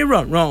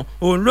lónìrànràn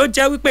òun ló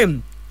jẹ́ wípé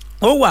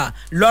ó wà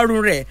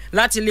lọ́rùn rẹ̀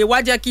láti lè wá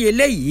jẹ́ kí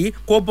eléyìí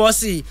kó bọ́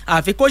sí i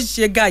àfi kó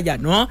ṣe gàyà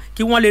náà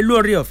kí wọ́n lè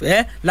lóore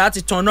ọ̀fẹ́ láti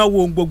tanná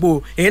wo gbogbo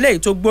eléyìí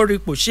tó gbórí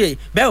pò ṣe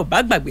bẹ́ẹ̀ ò bá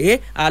gbàgbé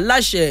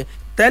aláṣẹ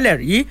tẹ́lẹ̀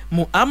rí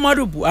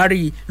Muhammadu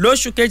Buhari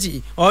lóṣù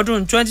kejì ọdún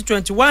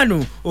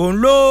 2021 òun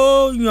ló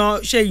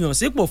ṣe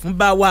ìyànsípò fún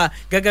Bawa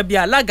gẹ́gẹ́ bí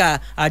alága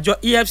àjọ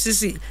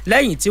EFCC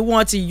lẹ́yìn tí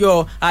wọ́n ti yọ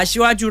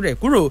aṣíwájú rẹ̀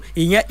kúrò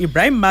ìyẹn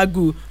Ibrahim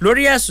Magu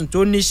lórí ẹ̀sùn tó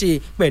ní ṣe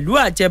pẹ̀lú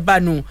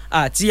àjẹbánu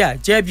àti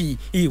àjẹbí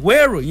ìwé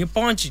ìròyìn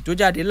Punch tó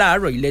jáde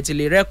láàárọ̀ ilẹ̀ ti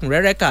lè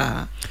rẹ́kùnrẹ́rẹ́ kà.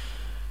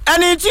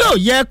 ẹni tí ò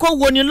yẹ kó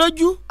woni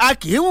lójú a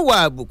kì í hùwà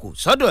àbùkù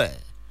sọ́dọ̀ ẹ̀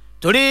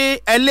torí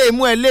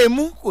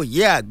ẹlẹ́mú kò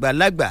yẹ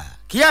àgbàlagbà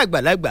kí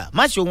àgbàlagbà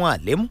má ṣe ohun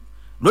àlémú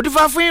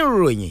lódìfá fún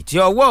ìròyìn tí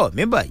ọwọ́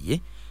mi báyìí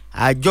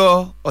àjọ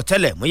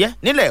ọ̀tẹlẹ̀múyẹ́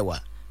nílẹ̀ wa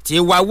ti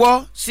wáwọ́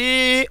sí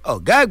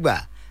ọ̀gá àgbà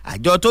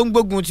àjọ tó ń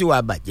gbógun tiwa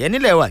bàjẹ́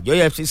nílẹ̀ wa àjọ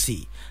EFCC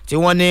tí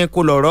wọ́n ní kó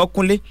lọ́ọ́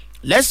kúnlé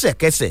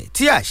lẹ́sẹ̀kẹsẹ̀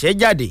tí àṣẹ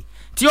jáde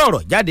tí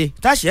ọ̀rọ̀ jáde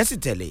táṣẹ sì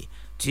tẹ̀lé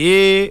tí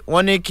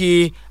wọ́n ní kí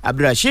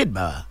Abdulrasheed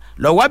Bawa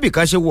lọ wábì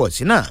kan ṣe wọ̀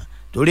sí náà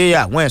torí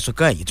àwọn ẹ̀sùn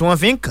kan yìí tí wọ́n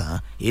fi ń kàn án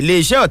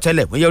iléeṣẹ́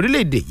ọ̀tẹlẹ̀múyẹ́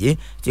orílẹ̀-èdè yìí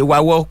ti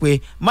wáwọ́ pé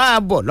máa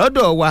bọ̀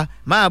lọ́dọ̀ wa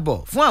máa bọ̀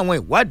fún àwọn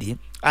ìwádìí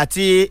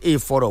àti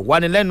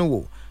ìfọ̀rọ̀wánilẹ́nuwò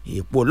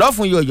ìpò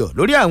lọ́fun yọ̀yọ̀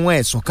lórí àwọn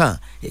ẹ̀sùn kan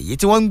èyí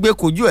tí wọ́n ń gbé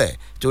kojú ẹ̀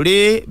torí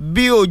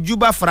bí ojú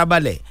bá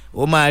farabalẹ̀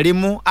ó máa rí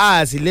mú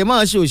a sì lè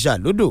máa ṣe òṣà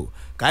lódò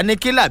ká ní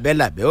kí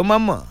làbẹ́làbẹ́ ó má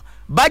mọ̀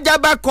bájá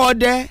bá kọ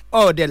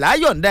ọdẹ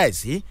láyọ̀ǹda ẹ̀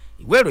sí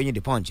ìwé ìròyìn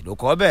The Punch ló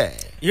kọ bẹ́ẹ̀.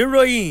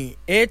 ìròyìn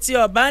etí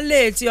ọba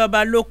ńlẹ̀ etí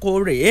ọba lóko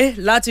rèé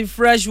láti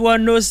Fresh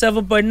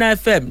 107.9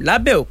 FM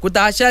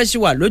lábẹ́òkúta ṣẹ́ẹ̀ṣì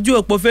wà lójú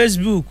òpó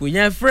Facebook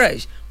yẹn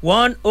Fresh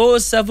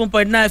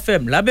 107.9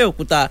 FM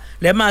lábẹ́òkúta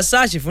lẹ́ máa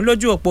sáàṣì fún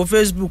lójú òpó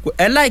Facebook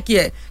ẹ láìkí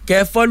ẹ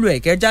kẹ́ fọ́lù ẹ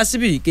kẹ́ já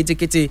síbi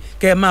kétékété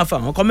kẹ́ máa fa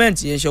àwọn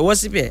kọ́mẹ́ǹtì yẹn ṣọwọ́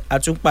síbẹ̀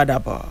àtúnpadà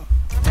bọ̀.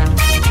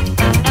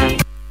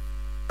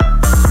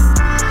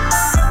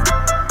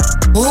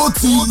 ó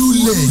ti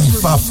lulẹ̀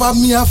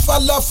ìfàfàmìà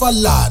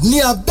falafala ní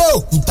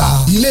Abẹ́òkúta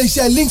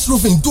iléeṣẹ́ Links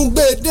Roofing tún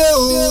gbé e dé o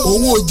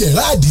owó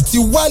jẹ̀ráàdì ti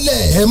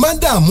wálẹ̀ ẹ má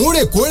dààmú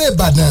rèkórè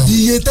Ìbàdàn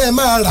iye tẹ́ ẹ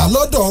máa rà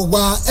lọ́dọ̀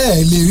wa ẹ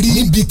lè rí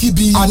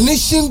níbikíbi àní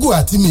shingle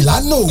àti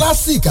Milano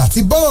classic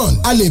àti bond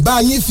a lè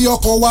bá yín fi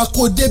ọkọ̀ wa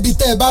kó débi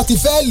tẹ́ ẹ bá ti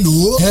fẹ́ lò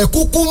ó ẹ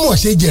kúkú mọ̀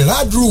ṣe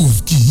Gerard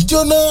roof kì í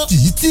jóná kì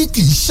í tí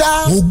kì í ṣá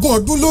 20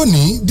 ọdún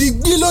lónìí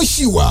digbí ló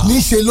ṣì wà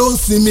níṣẹ́ ló ń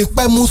sinmi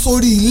pẹ́mú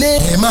sórí ilé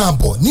ẹ máa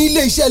bọ̀ ní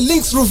iléeṣẹ́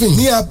Links Roofing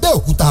ní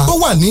Abẹ́òkúta tó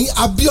wà ní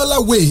Abiola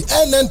Way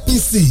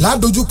NNPC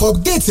ládojúkọ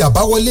géètì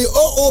àbáwọlé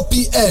OOPL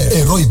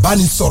ẹ̀rọ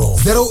ìbánisọ̀rọ̀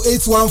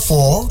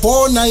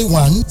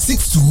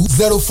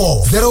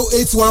 08144916204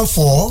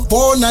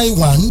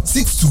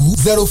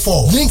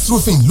 08144916204 Links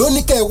Roofing ló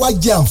ní kẹ́ ẹ wá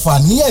jẹ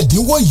àǹfààní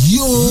ẹ̀dínwó yìí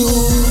o.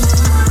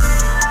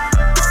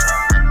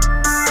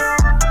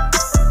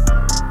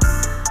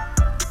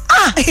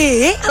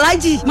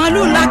 Aláàjì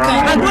màlúù ńlá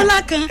kan àgbo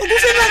ńlá kan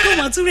ogúnfẹ ńlá kan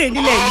mọ̀túrè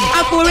nílẹ̀ yìí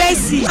àpò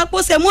rẹ́sì àpò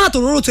sẹ̀mú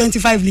àtòróró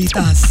 25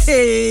 litres.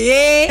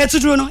 ẹ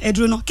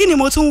dúró ná kí ni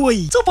mo tún wò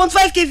yìí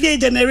 2.5 kVA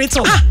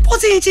generator 40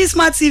 inch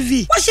smart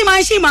TV washing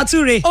machine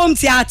màtúrè home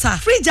theatre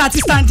fridge àti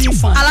standing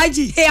fan.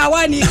 Aláàjì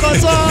àwa ní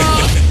nǹkan tán.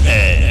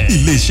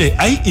 Iléeṣẹ́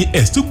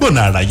IAS tún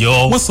gbọ̀nà àrà yọ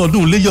wọ́n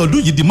sọdún iléyá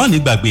ọdún yìí di má ní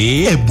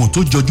gbàgbé ẹ̀bùn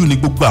tó jọjú ni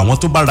gbogbo àwọn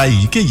tó bá ra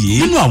èyíkéyìí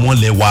nínú àwọn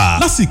ilẹ̀ wa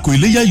lásìkò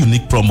iléyá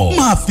unique promo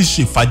máa fi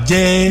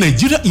ṣèfàjẹ́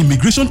Nigeria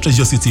Immigration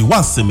Treasure City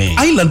wà sẹ̀mẹ̀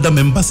Islander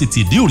Member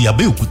City Déòrì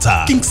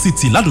Abẹ́òkúta King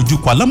City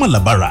ládojúkọ Alámàlà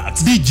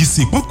Barracks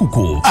BGC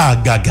Pákòkò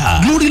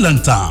Àgàgà Glory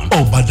Lantern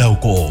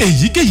Ọ̀bàdàọkọ̀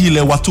èyíkéyìí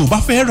ilẹ̀ wa tó bá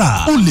fẹ́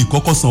rà ó lè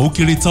kọ́kọ́ san ó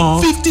kéré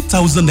tán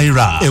 50,000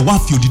 naira ẹ̀ wá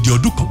fi odidi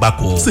ọdún kan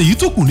gbáko ṣèyí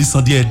tó kù ní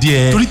san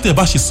díẹ̀díẹ̀ torí tẹ́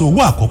bá ṣe san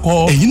owó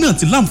àkọ́kọ́ ẹ̀yin náà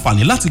ti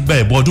láǹfààní láti gba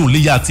ẹ̀bùn ọdún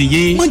iléyá ti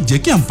yé má jẹ́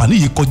kí àǹfààní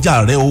yìí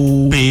kọjá rẹ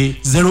o pé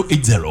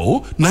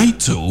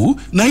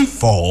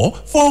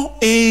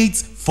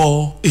 08092944848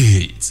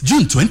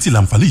 June 20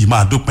 làǹfààní yìí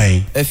máa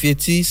dópin. ẹ fi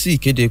etí sí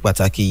ìkéde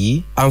pàtàkì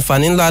yìí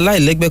àǹfààní ńlá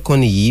aláìlẹ́gbẹ́ kan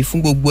nìyí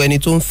fún gbogbo ẹni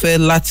tó ń fẹ́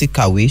láti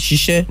kàwé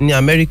ṣiṣẹ́ ní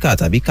Amẹ́ríkà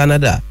tàbí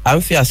Canada à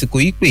ń fi àsìkò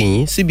yìí pè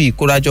yín síbi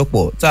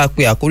ìkórajọpọ̀ tá a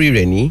pe àkórí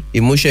rẹ̀ ní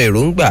ìmúṣẹ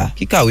èròǹgbà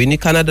kíkàwé ní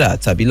Canada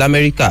tàbí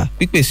l'Amẹ́ríkà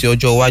pípèsè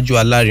ọjọ́ iwájú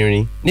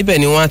alárinrin níbẹ̀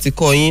ni wọ́n á ti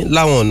kọ́ yín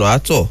láwọn ọ̀nà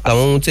àtọ̀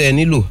àwọn ohun tẹ́ ẹ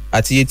nílò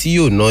àti iye tí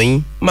yóò ná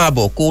yín máa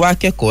bọ̀ kó wá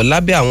kẹ́kọ̀ọ́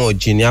lábẹ́ àwọn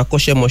ọ̀jìnì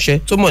akọ́ṣẹ́mọṣẹ́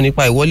tó mọ̀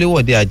nípa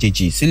ìwọléwọ̀de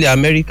àjèjì sílẹ̀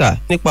Amẹ́ríkà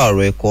nípa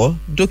ọ̀rọ̀ ẹ̀kọ́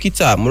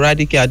dókítà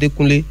Múradékẹ́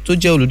Adékúnlé tó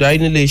jẹ́ olùdarí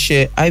nílé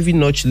iṣẹ́ Ivy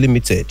Notch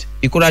Limited.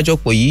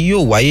 Ìkórajọpọ̀ yìí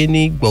yóò wáyé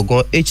ní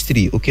gbọ̀ngàn H3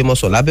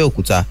 Òkèmọ́sọ̀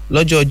lábẹ́òkúta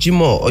lọ́jọ́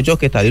Jímọ̀ ọjọ́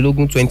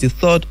 23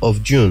 23rd of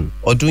June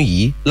ọdún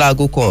yìí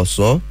láago 1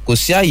 ọ̀sán kò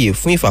sí àyè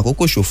fún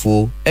ìfàkókò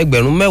ṣòfò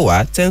ẹgbẹ̀rún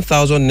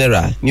 10,000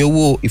 naira ní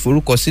owó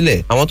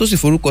ìforúkọsílẹ̀ àwọn tó sì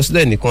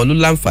forúkọsílẹ̀ nìkan ló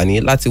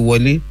láǹfààní láti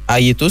wọlé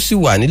àyè tó sì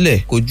wà nílẹ̀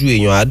kò ju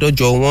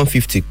èèyàn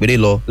 150 péré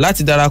lọ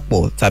láti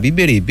darapọ̀ tàbí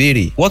béèrè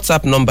ìbéèrè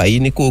WhatsApp nọ́mbà yìí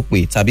ni kó o pè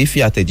tàbí fi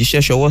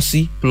àtẹ̀jíṣẹ́ ṣọwọ́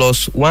sí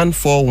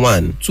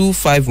 +141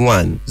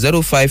 251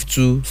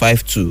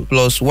 05252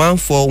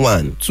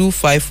 +141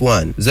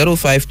 251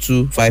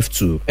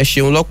 05252 ẹ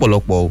ṣeun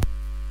lọ́pọ̀lọpọ̀ o.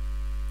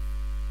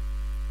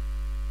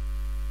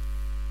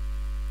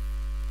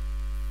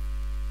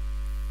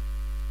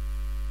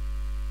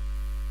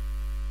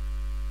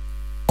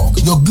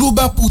 Your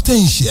global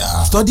potential.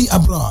 Study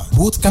abroad,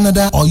 both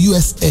Canada or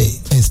USA.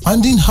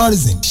 Expanding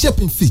horizon,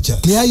 shaping future.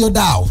 Clear your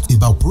doubt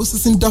about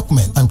processing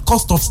document and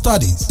cost of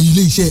studies.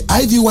 Ilé-iṣẹ́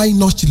Ivy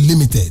Notch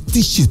Limited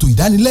ti ṣètò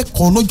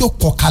ìdánilẹ́kọ̀ọ́ lọ́jọ́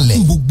kọkalẹ̀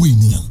fún gbogbo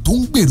ènìyàn tó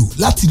ń gbèrò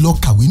láti lọ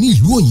kàwé ní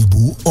ìlú òyìnbó.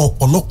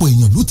 Ọ̀pọ̀lọpọ̀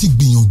èèyàn ló ti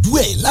gbìyànjú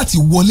ẹ̀ láti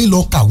wọlé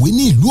lọ kàwé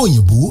ní ìlú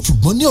òyìnbó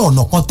ṣùgbọ́n ní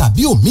ọ̀nà kan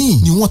tàbí òmíì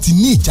ni wọ́n ti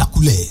ní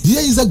ìjákulẹ̀.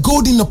 Here is a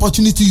golden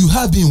opportunity you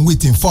have been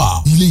waiting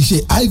for.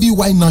 Ilé-iṣẹ́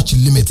Ivy Notch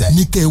Limited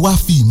ní kẹ́ ẹ wá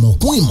fi ìmọ̀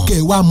kún ìmọ̀. Kẹ́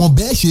ẹ wá mọ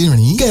bẹ́ẹ̀ ṣe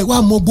rìn. Kẹ́ ẹ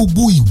wá mọ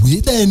gbogbo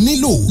ìwé tẹ́ ẹ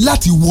nílò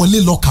láti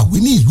wọlé lọ kàwé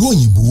ní ìlú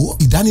òyìnbó.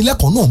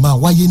 Ìdánilẹ́kọ̀ọ́ náà máa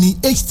wáyé ní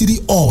H3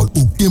 Hall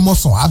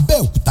Òkèmọ́sàn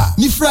Abẹ́òkúta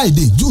ní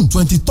Friday June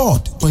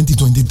 23rd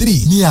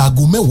 2023 ní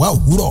aago 10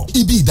 òwúrọ̀.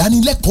 Ibi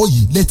ìdánilẹ́kọ̀ọ́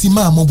yìí lẹ ti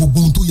máa mọ gbogbo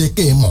ohun tó yẹ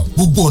kẹ́ ẹ mọ̀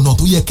gbogbo ọ̀nà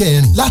tó yẹ kẹ́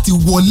ẹ rìn láti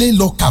wọlé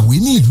lọ kàwé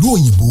ní ìlú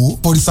òyìnbó.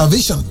 For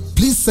reservation,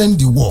 please send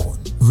the word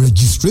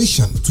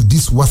registration to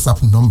this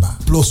WhatsApp number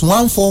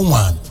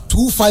 +141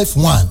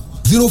 251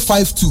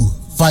 05252.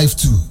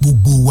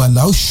 Gbogbo wa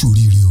la ó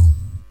ṣoríire o.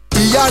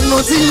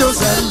 ìyanu tí yóò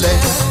ṣẹlẹ̀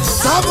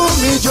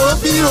sábùnmi jó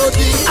bí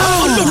odi.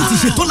 Ọlọ́run ti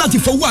ṣetán láti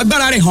fọwọ́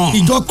agbára rẹ̀ hàn.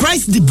 Ìjọ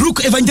Christ the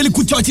Brook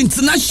Evangelical Church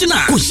International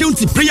kò ṣeun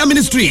ti prayer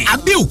ministry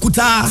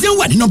Abẹ́òkúta tí ó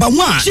wà ní number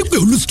 1 Ṣípè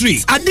Olú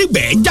street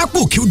Adégbẹ̀ Jápò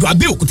Òkè-Odò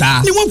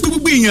Abẹ́òkúta ni wọ́n ń pe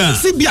gbogbo èèyàn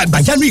síbi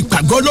àgbàjánu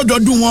ìpàgọ́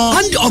lọ́dọọdún wọn.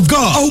 Hand of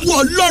God ọwọ́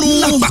Ọlọ́run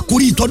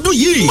lápàkórí ìtọ́dún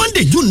yìí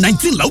Monday June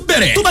 19 la ó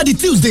bẹ̀rẹ̀ tó bá di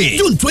Tuesday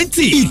June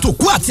 20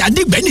 Ìtòkú àti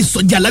Adégbẹ̀ ní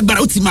ìsọjí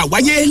alágbára ó ti máa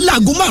wáyé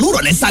láago 5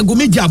 ìrọ̀lẹ́ sáago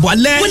 7 àbọ̀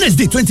alẹ́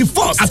Wednesday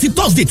 21st àti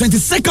Thursday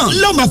 22nd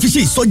lọ́ọ́ máa fi ṣe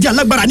ìsọjí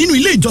alágbára nínú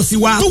ilé ìjọsìn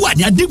wa tó wà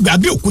ní Adégbé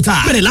Abẹ́òkúta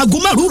bẹ̀rẹ̀ láago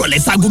 5 ìrọ̀lẹ́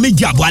sáago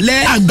 7 àbọ̀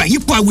alẹ́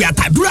àgbáyípo àwẹ̀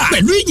àtàdúrà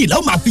pẹ̀lú ìyìn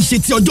lọ́ọ́ máa fi ṣe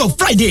ti ọjọ́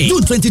Friday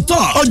June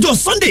 23 ọjọ́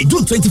Sunday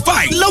June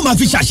 25 lọ́ọ́ máa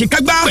fi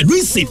ṣàṣekágbá pẹ̀lú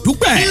ìsìn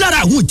dúpẹ́ lára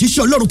àwọn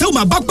òjíṣẹ́ Ọlọ́run tẹ́ ó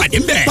máa bá pàdé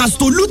ńbẹ̀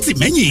Pastor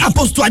Olùtìmẹ́yìn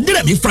Apostle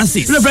Adérẹ̀mí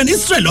Francis Reverend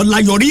Israel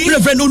Ọláyọrí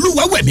Reverend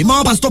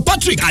Olúwawẹ̀mímọ́ Pastor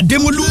Patrick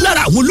Adémọ́lú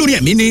lára àwọn olórin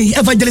ẹ̀mí ni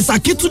Evangelist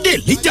Akíntúndé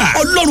Elijah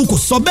Ọlọ́run kò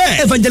sọ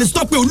bẹ́ẹ̀ Evangelist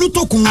Tọ́pẹ́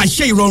Olútókun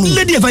àṣẹ ìrọ̀rùn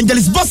Lady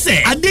Evangelist Bọ́sẹ̀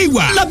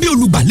Adéìwà lábẹ́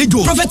olùgbàlejò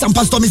Prophet and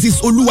Pastor Mrs.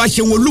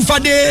 Olúwaṣeun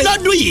Olúfádé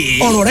lọ́dún yìí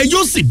ọ̀rọ̀ rẹ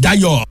yóò sì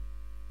dayọ̀.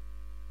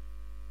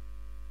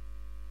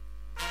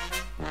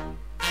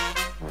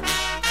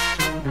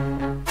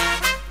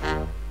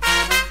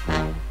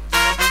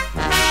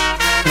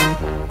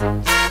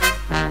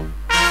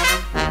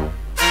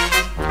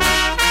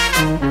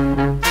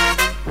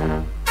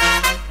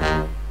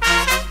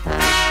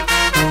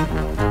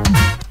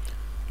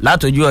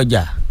 látọjú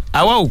ọjà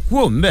àwa ò kú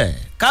òun bẹ́ẹ̀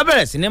ká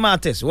bẹ̀rẹ̀ sí ni máa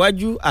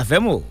tẹ̀síwájú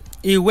àfẹ́mọ̀.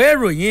 ìwé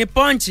ìròyìn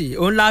Punch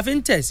òun la fi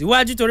ń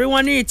tẹ̀síwájú torí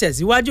wọ́n ní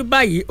ìtẹ̀síwájú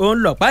báyìí òun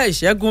lọ̀pá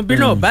ìṣẹ́gun bí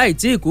náà báyìí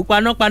tí ìkú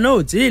panápaná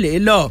ò tí ì lè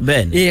lọ.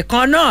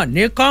 ìkan náà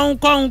ní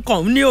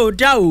kọ́ńkọ́ńkọ́ń ní ó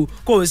dá o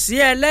kò sí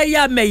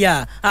ẹlẹ́yàmẹ̀yà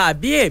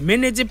àbí èmi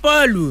ní ti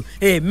Paul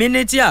èmi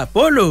ní ti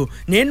Apollo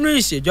nínú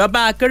ìṣèjọba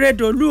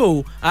Akérédolú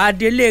o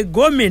adelé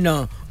gómìnà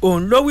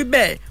òun ló wí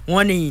bẹ́ẹ̀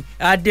wọ́n ní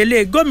adelé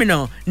gómìnà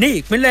ní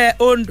ìpínlẹ̀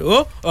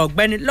Ondo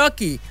ọ̀gbẹ́ni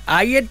Lucky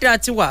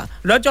Ayédàtiwà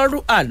lọ́jọ́rú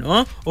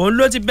àná òun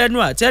ló ti bẹnu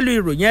àtẹ́lu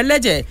ìròyìn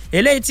ẹlẹ́jẹ̀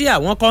eléyìí tí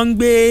àwọn kan ń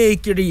gbé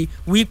kiri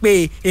wípé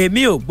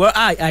èmi ò gbọ́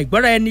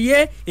àìgbọ́ra ẹni yé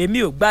èmi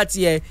ò gbà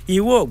tiẹ̀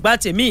ìwọ ò gbà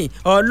tèmi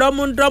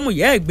ọlọ́múndọ́mù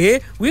yẹ́ gbé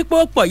wípé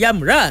ó pọ̀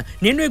yamura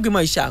nínú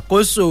ìgbìmọ̀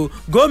ìṣàkóso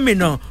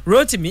gómìnà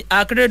Rotimi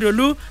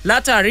Akeredolu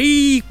látàrí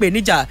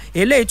ìpèníjà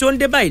eléyìí tó ń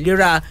dé bá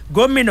ìlera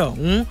gómìnà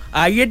ọ̀hún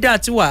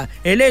Ayédàtiwà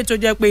eléyìí tó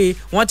jẹ́ pé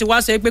wọ́n ti wá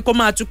sọ pé kó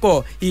máa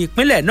tukọ̀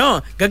ìpínlẹ̀ náà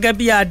gẹ́gẹ́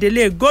bí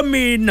adelé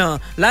gómìnà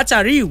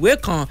látàrí ìwé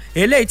kan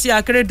eléyìí tí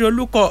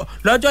Akérédolú kọ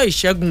lọ́jọ́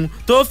ìṣẹ́gun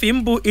tó fi ń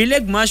bu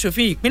ilé-ìgbìmọ̀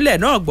aṣòfin ìpínlẹ̀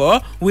náà gbọ́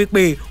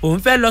wípé òun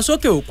fẹ́ lọ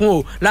sókè òkun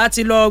o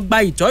láti lọ gba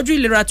ìtọ́jú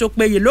ìlera tó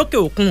péye lókè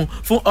òkun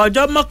fún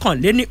ọjọ́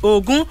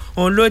 21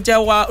 òun ló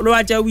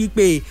wá jẹ́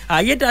wípé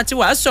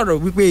Ayédàtiwà sọ̀rọ̀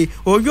wípé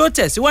òun yóò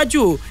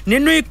tẹ̀síwájú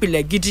nínú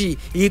ìpìlẹ̀ gidi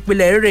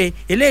ìpìlẹ̀ rere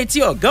eléyìí tí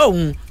ọ̀gá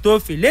òun tó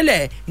fi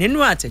lélẹ̀ nínú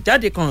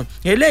àtẹ̀jáde kan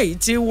eléyìí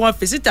tí wọ́n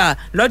fi síta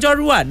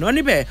lọ́jọ́rú àná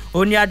níbẹ̀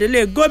òun ni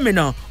adelé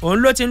gómìnà òun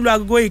ló ti ń lo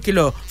agogo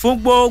ìkìlọ̀ fún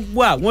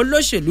gbogbo àwọn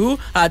olóṣèlú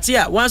àti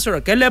àwọn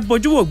asọ̀rọ̀kẹ́lẹ́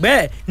bójúwò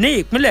gbẹ́ẹ̀ ní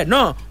ìpínlẹ̀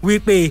náà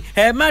wípé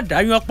ẹ má dá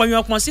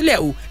yanpọ̀yanpọ̀ sílẹ̀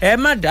o ẹ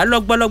má dá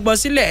lọ́gbọ́lọ́gbọ́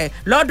sílẹ̀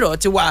lọ́dọ̀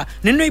tiwa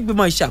nínú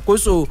ìgbìmọ̀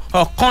ìṣàkóso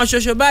ọ̀kan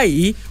ṣoṣo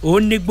báyìí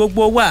òun ni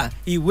gbogbo wa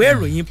ìwé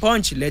ìròyìn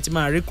Punch lẹ ti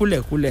máa rí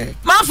kúlẹ̀kúlẹ̀.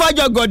 má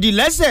fàjọ gọ̀dì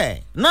lẹ́sẹ̀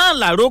náà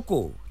làrókò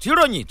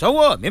tíròyìn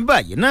tọwọ́ mi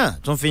báyìí náà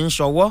tún fi ń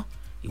ṣọwọ́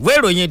ìwé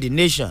ìròyìn The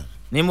Nation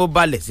ni mo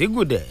balẹ̀ sí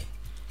gùdẹ̀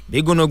bí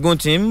gúnugún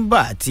ti ń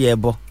bà tí ẹ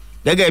bọ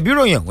gẹ́gẹ́ bí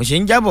ròyìn ọ̀hún ṣe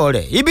ń jábọ̀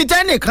rẹ̀ ibi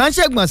tẹ́nìkan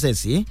ṣègbọ̀nsẹ̀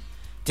sí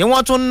tí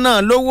wọ́n tún ná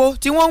lówó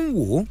tí wọ́n ń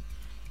wò ó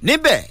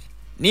níbẹ̀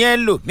ní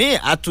ẹlòmíì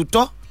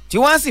àtútọ́ tí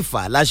wọ́n sì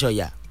fà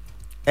láṣọyà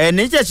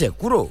ẹni ṣẹ̀ṣẹ̀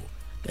kúrò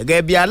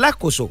gẹ́gẹ́ bí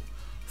alákòóso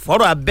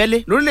fọ́rọ̀ abẹ́lé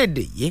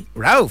lórílẹ̀‐èdè yìí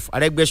Ralph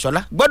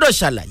Arẹ́gbẹ́ṣọlá gbọ́dọ̀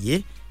ṣàlàyé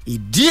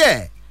ìdí ẹ̀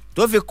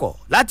tó fi kọ̀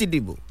láti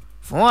dìbò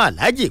fún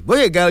Alhaji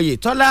Gbóyèga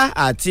Oyètọ́lá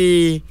àti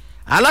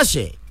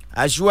aláṣẹ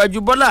Aṣíwájú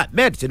Bọ́lá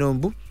Ahmed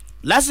Tinubu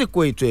lásìkò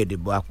ètò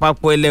ìdìbò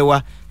àpapọ̀ ilé wa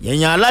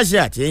yẹ̀yàn aláṣẹ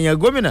àti yẹ̀yàn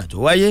gómìnà tó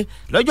wáyé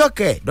lọ́jọ́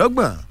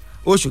 25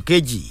 oṣù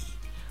kejì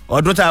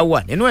ọdún tá a wà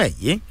nínú ẹ̀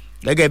yìí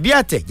gẹ́gẹ́ bí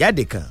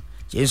àtẹ̀jáde kan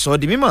ṣe ń sọ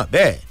di mímọ̀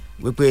bẹ́ẹ̀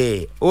wípé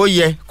ó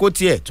yẹ kó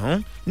tiẹ̀ tún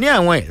ní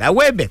àwọn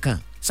ìrawọ́ ẹ̀bẹ̀ kan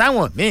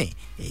sáwọn míì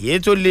èyí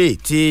tó lè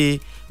ti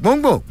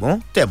gbóngbòngbóng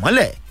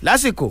tẹ̀mọ́lẹ̀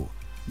lásìkò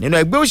nínú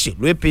ẹgbẹ́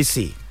òṣèlú APC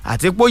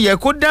àti pé ó yẹ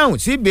kó dáhùn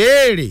sí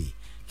béèrè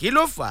kí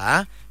ló fà á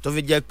tó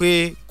fi jẹ́ pé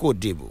kò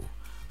dìbò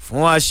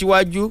fún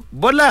aṣíwájú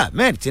Bọ́lá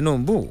Ahmed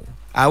Tinubu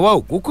àwa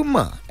òkúkú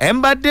mọ̀ ẹ̀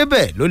ń bá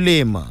débẹ̀ ló lè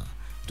mọ̀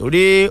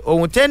torí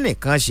ohun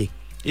tẹ́nìkan ṣe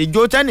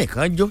ìjó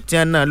tẹ́nìkan jó tí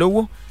a ná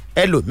lówó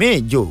ẹlòmíì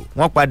jó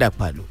wọ́n padà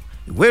pàlò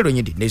ìwé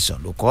ìròyìn The Nation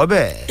ló kọ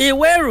bẹ́ẹ̀.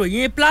 ìwé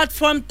ìròyìn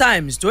Platform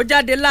Times tó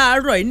jáde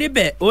láàárọ̀ yìí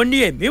níbẹ̀ ó ní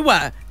èmi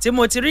wà tí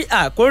mo ti rí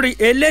àkórí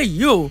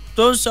eléyìí o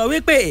tó ń sọ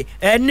wípé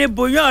ẹni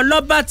buyán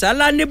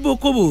Ọlọ́bàtálá ní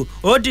bùkúbù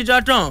ó di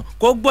dandan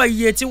kó gbọ́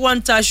iye tí wọ́n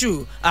ń taṣù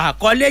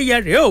àkọlé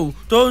yẹn rèé o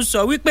tó ń sọ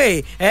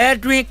wípé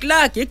Edwin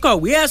Clark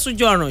kọ̀wé ẹ̀sùn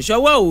jọ̀ràn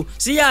ṣọwọ́ o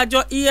sí àjọ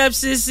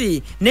EFCC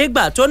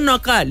nígbà tó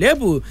nàka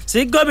àlébù sí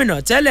gómìnà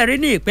tẹ́lẹ̀ rí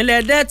ní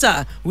ìpínlẹ̀ Delta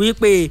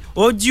wípé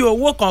ó jí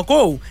owó kan kó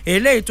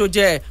eléyìí tó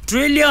jẹ́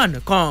tírílíọ̀nù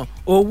kan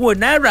owó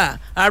náírà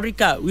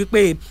àríkà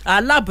wípé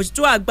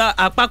alábòjútó àgbà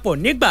àpapọ̀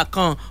nígbà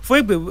kan fún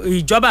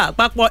ìjọba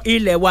àpapọ̀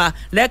ilẹ̀ wa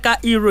lẹ́ka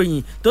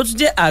ìròyìn tó tún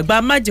jẹ́ àgbà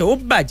májẹ̀ ó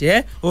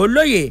bàjẹ́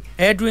olóyè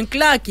Edwin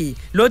Clark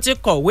ló ti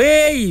kọ̀wé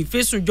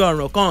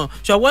ìfisùnjọ̀ràn kan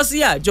ṣọwọ́ sí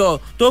àjọ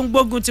tó ń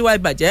gbógun tiwa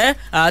ìbàjẹ́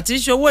àti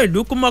ìṣòwò ìlú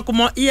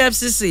kúmọ́kúmọ́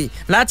EFCC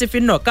láti fi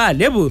nàka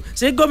àlébù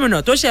sí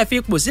gómìnà tó ṣẹ̀ fi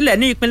ipò sílẹ̀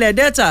ní ìpínlẹ̀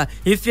Delta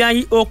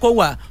Ifeanyi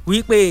Okowa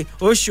wípé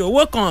oṣù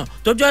owó kan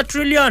tó jẹ́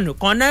tírílíọ̀nù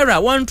kan náírà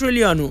 1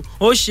 tírílíọ̀nù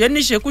ó ṣe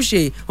níṣekúṣe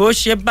ṣe ó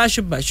ṣe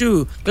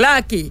báṣubàṣu.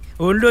 Clark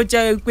òun ló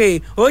jẹ́ pé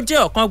ó jẹ́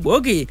ọ̀kan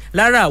gbòógì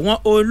lára àwọn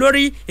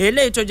olórí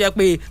eléyìí tó jẹ́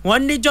pé wọ́n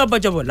ní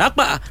jọ̀bọ̀jọ̀bọ̀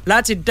lápá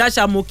láti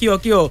dáṣà mú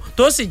kíọkíọ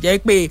tó sì jẹ́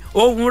pé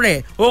ohun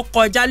rẹ̀ ó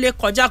kọjá lé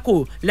kọjá kò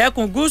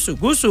lẹ́kùn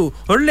gúúsù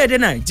orílẹ̀-èdè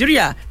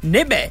Nàìjíríà.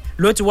 Níbẹ̀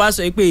ló ti wá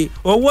sọ pé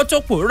owó tó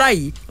pòórá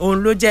yìí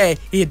òun ló jẹ́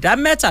ìdá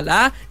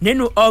 13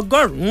 nínú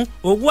 100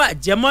 owó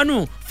àjẹmọ́nù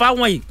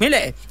fáwọn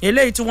ìpínlẹ̀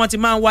eléyìí tí wọ́n ti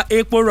máa ń wá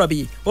epo rọ̀bì.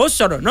 Ó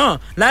sọ̀rọ̀ náà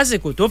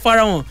lásìkò tó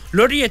farahàn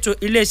lórí ètò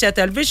iléeṣẹ́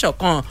tẹlifíṣàn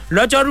kan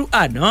lọ́jọ́rú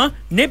àná.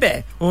 Níbẹ̀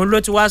òun ló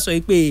ti wá sọ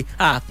pé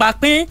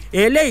àpapín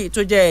eléyìí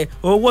tó jẹ́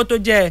owó tó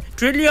jẹ́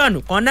tírílíọ̀nù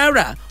kan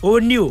náírà ó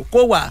ní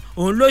òkòwà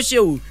òun ló ṣe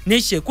ò ní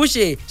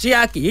ṣèkúṣe ṣé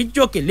a kì í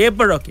jòkèlé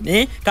bọ̀rọ̀kìnní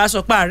ká sọ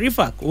pé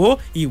àrífà kó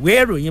ìwé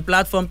ìròyìn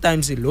Platform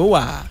Times ló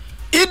wà.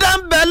 idán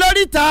ń bẹ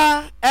lóríta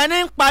ẹni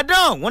ń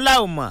padàn òun la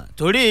ò mọ̀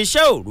torí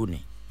iṣẹ́ òru ni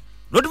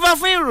lódúfà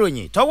fún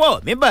ìròyìn tọwọ́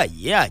mi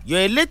báyìí àjọ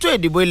elétò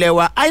ìdìbò ilẹ̀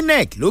wa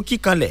INEC ló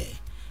kíkanlẹ̀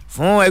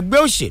fún ẹgbẹ́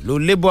òṣèlú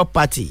Labour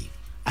Party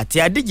àti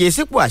adíje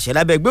sípò àṣẹ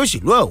lábẹ́ ẹgbẹ́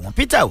òṣèlú ọ̀hún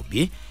Peter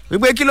Obi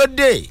wípé kí ló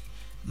dé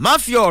má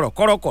fi ọ̀rọ̀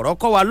kọ̀rọ̀kọ̀rọ̀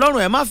kọ́ wa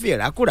lọ́rùn ẹ má fi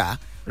ìrákùrà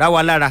ra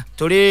wa lára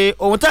torí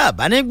ohun tá a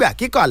bá nígbà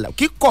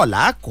kíkọ̀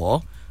làákọ́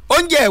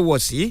oúnjẹ ẹ̀wọ̀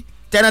sí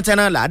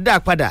tẹnatẹna là á dá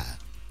padà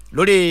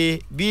lórí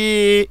bí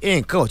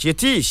nǹkan ò ṣe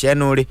tí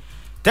ìṣẹ́nu rẹ̀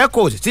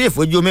tẹ́kọ̀ọ́ sì tí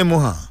ìfojú mímu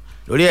hàn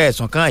lórí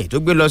ẹ̀sùn kan èyí tó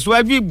gbé lọ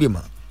síwájú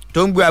ìgbìmọ̀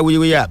tó ń gbé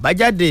awuyewuye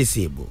àbájáde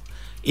èsì ìbò.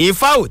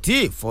 Ifá ò tí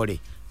ì fọ́re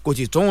kò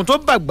sì tóhun tó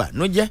bàgbà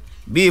nú jẹ́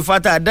bí ifá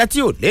tá a dá tí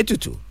ò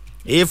létùtù.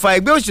 Ifá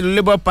ẹgbẹ́ òṣèlú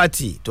Labour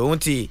Party tóhun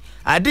ti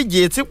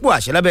adíje sípò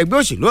àṣẹ lábẹ́ ẹgbẹ́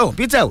òṣèlú ọ̀hún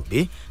Peter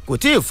Obi kò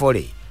tí ì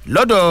fọ́re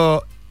lọ́dọ̀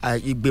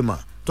ìgbìmọ̀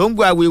tó ń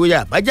gbé awuyewuye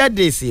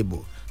àbájáde èsì ìbò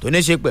tó ní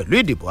ṣe pẹ̀lú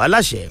ìdìbò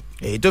aláṣẹ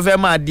èyí tó fẹ́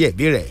máa di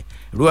ẹ̀bí rẹ̀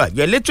ru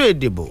àjọ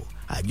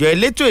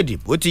elétò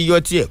ìdìbò ti yọ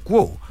tiẹ̀ kú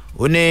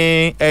ó ní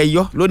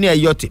ẹyọ ló ní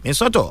ẹyọ tèmi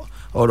sọ́tọ̀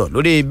ọ̀rọ̀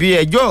lórí bí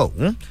ẹjọ́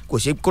ọ̀hún kò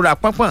ṣe kóra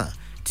pọ́npọ́n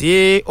tí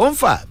ó ń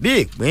fà bí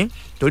ìpín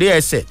torí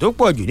ẹsẹ̀ tó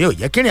pọ̀ jù ní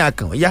òjẹ́ kírin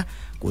akàn yá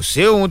kò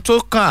sí ohun tó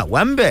kan àwa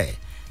ń bẹ̀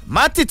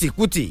má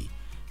tìtìkùtì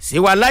sí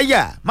wa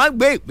láyà má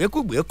gbé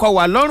ìgbékùgbé kọ́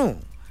wa lọ́rùn.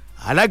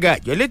 Alága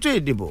àjọ elétò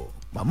ìdìbò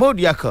Mahmood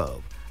Yakub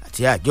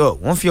àti àjọ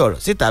òun fi ọ̀rọ̀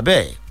síta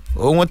bẹ́ẹ̀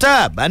ohun tá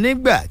a bá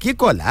nígbà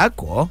kíkọ̀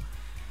làákọ́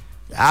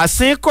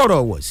àsín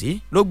kọ̀rọ̀ wọ̀ sí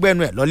ló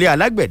gbẹnu ẹ̀ lọ́lé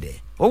alágbẹ̀dẹ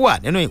ó wà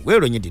nínú ìwé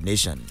ìròyìn The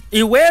Nation.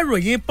 ìwé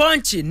ìròyìn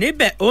Punch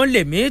níbẹ̀ òun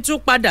lèmi tún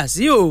padà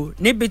sí o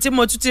níbi tí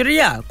mo tún ti rí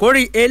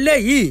àkórí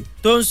eléyìí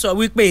tó ń sọ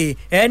wípé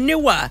ẹni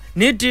wà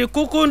nídìí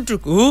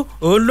kúkúndùkú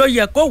òun ló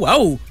yẹ kó wà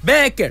o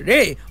bẹ́ẹ̀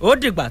kẹ̀rẹ́ ó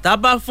dìgbà tá a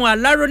bá fún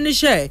aláró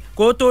níṣẹ́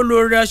kó tó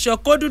lórí aṣọ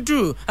kó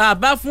dúdú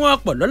àbá fún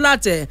ọ̀pọ̀lọ́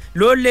látẹ̀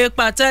ló lè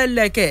pàtẹ́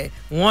ẹlẹ́kẹ̀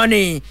wọ́n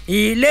ní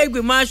ilé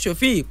ìgbìmọ̀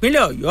asòfin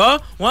ìpínlẹ̀ Ọ̀yọ́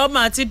wọ́n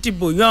máa ti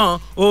dìbò yan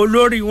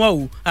olórí wọn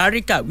o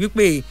àríkà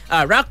wípé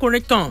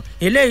arákùnrin kan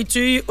eléyìí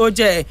tí ó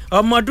jẹ́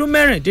ọmọ ọdún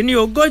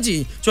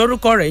 36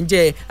 torúkọ rẹ̀ ń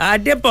jẹ́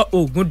Adébọ̀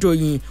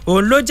Ògúndòyìn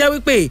òun ló jẹ́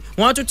wípé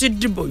wọ́n tún ti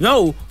dìbò yan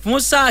o fún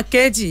sáà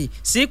kejì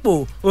sípò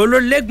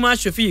olólẹ́gbọ̀n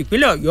aṣòfin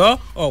ìpínlẹ̀ Ọ̀yọ́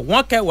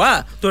ọ̀wọ́n kẹwàá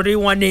torí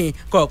wọn ní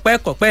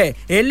kọ̀pẹ́kọ̀pẹ́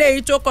eléyìí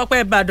tó kọ́pẹ́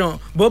Ìbàdàn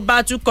bó bá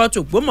tún kọ́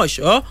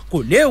tògbómọ̀ṣọ́ kò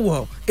léèwọ̀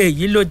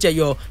èyí ló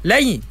jẹyọ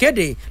lẹ́yìn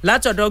kéde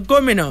látọ̀dọ̀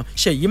gómìnà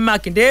Ṣèyí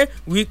Mákindé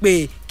wípé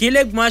kí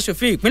lẹ́gbọ̀n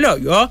aṣòfin ìpínlẹ̀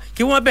Ọ̀yọ́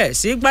kí wọ́n bẹ̀rẹ̀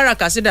sí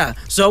gbárakàsídà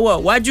sọ́wọ́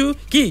iwájú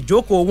kí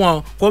ìjókòó wọn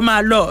kó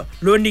máa lọ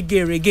lóní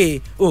gèrègè.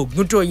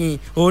 Ògúntóyìn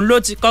òun ló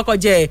ti kọ́kọ́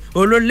jẹ́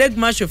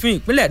olólẹ́gbọ̀n aṣòfin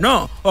ìpínlẹ̀ náà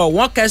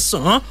ọ̀wọ́n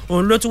kẹsàn-án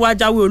òun ló tún wá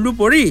jáwé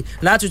olúborí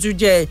láti tún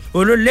jẹ́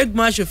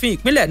olólẹ́gbọ̀n aṣòfin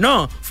ìpínlẹ̀ náà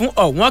fún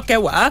ọ̀wọ́n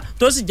kẹwàá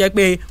tó sì jẹ́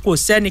pé kò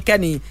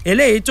sẹ́nikẹ́ni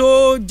eléyìí tó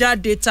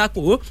jáde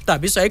takò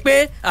tàbí sọ pé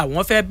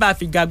àwọn fẹ́ bá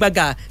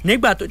figagbága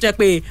nígbà tó jẹ́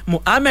pé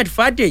Muhammed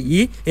Fadeyi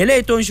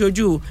eléyìí tó ń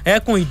ṣojú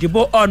ẹkùn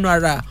ìdìbò ọ̀nà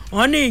àrà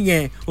wọn ní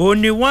ìyẹn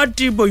òun ni wọ́n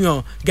dìbò yàn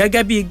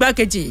gẹ́gẹ́ bí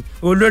igbákejì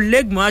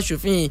olólẹ́gbọ̀n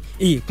aṣòfin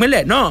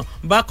ìpínlẹ̀ náà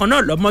bákan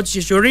náà lọ́mọ tó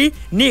ṣe sórí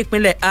ní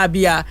ìpínlẹ̀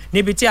Abia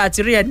níbi tí a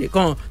ti rí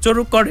ẹnìkan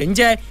torúkọ rẹ̀ ń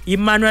jẹ́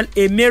Emmanuel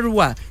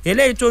Emeruwa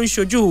eléyìí tó ń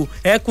ṣojú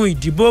ẹkùn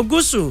ìdìbò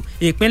gúúsù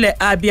ìpínlẹ̀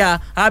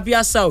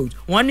Abia South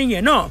wọ́n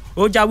níyẹn náà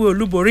ó jáwé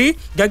olúborí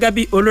gẹ́gẹ́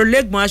bí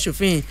olólẹ́gbọ̀n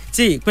aṣòfin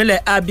ti ìpínlẹ̀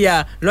Abia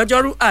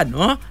lọ́jọ́rú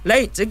àná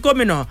lẹ́yìn tí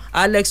gómìnà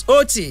Alex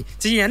Oti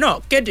ti yẹn náà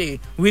kéde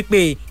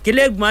wípé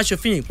kílẹ̀gbọ̀n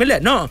aṣòfin ìpínlẹ̀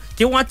náà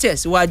kí wọ́n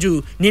tẹ̀síwájú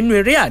nínú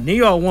eré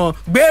àníyàn wọn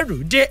gbèrú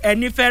dé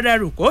ẹni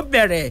fẹ́rẹ́rù kó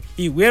bẹ̀rẹ̀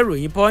ìwé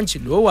ìròyìn Punch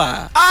ló wà.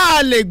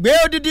 a lè gbé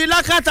odidi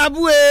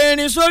lákàtàbú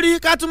erin sórí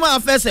ká tún máa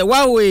fẹsẹ̀ wá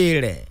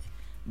òye rẹ̀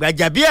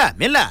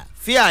Gbàjàbíàmílà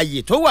fi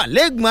ààyè tó wà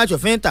lẹ́gbọ̀n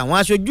aṣòfin tàwọn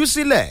aṣojú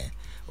sílẹ̀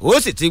ó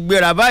sì ti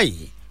gbéra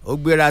báyìí ó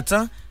gbéra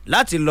tán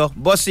láti lọ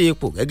bọ́ sí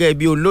ipò gẹ́gẹ́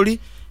bí olórí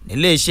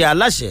níléeṣẹ́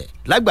aláṣẹ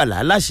lágbàlá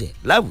aláṣẹ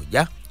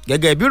l'Àbújá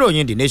gẹ́gẹ́ bí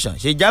ròyìn The Nation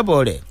ṣe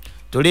jábọ̀ rẹ̀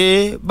torí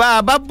bá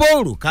a bá bó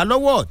òrùka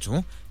lọ́wọ́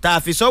ọ̀tún tá a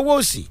fi sọ́wọ́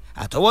òsì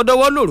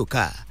àtọwọ́dọ́wọ́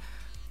lòrùka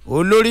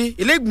olórí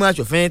ilégbìmọ̀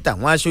aṣòfin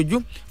tàwọn aṣojú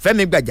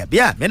Fẹ́mi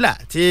Gbàjàbíàmílà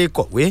ti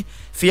kọ̀wé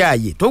fi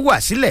ààyè tó wà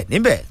sílẹ̀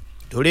níbẹ̀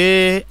torí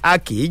a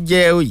kì í jẹ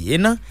oyè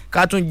iná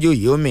ká tún jẹ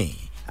oyè omi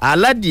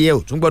aládìẹ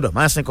ò tún gbọdọ̀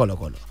máa sin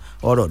kọ̀lọ̀kọ̀lọ̀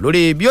ọ̀rọ̀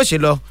lórí bí ó ṣe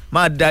lọ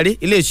máa darí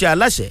iléeṣẹ́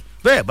aláṣẹ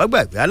bẹ́ẹ̀ bá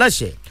gbàgbé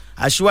aláṣẹ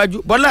aṣíwájú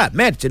Bọ́lá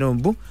Ahmed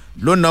Tinubu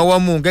ló nawọ́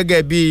mú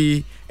gẹ́gẹ́ bí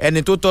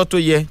ẹni tó tọ́ tó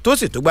yẹ tó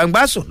sì tó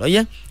gbangba sùn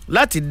lọ́yẹ́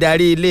láti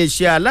darí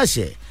iléeṣẹ́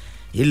aláṣẹ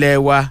ilẹ̀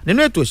wa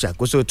nínú ètò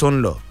ìṣàkóso tó ń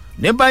lọ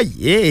ní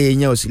báyìí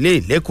èèyàn ò sì lè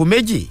lékun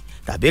méjì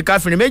tàbí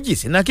káfírin méjì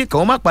síná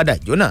kíkan ó má padà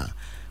jóná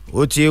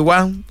ó ti wá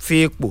fi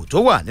ipò tó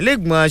wà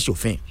nílẹ̀gbọ̀n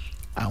aṣòfin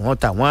àwọn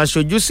tàwọn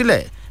aṣojú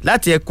sílẹ̀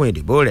láti ẹkùn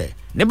ìdìbò rẹ̀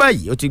ní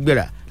báyìí ó ti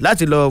gbéra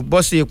láti lọ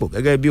bọ́ sí ipò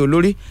gẹ́gẹ́ bí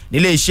olórí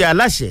nílé iṣẹ́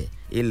aláṣẹ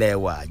ilẹ̀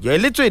wa àjọ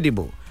elétò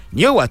ìdìbò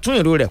ni yóò wá tún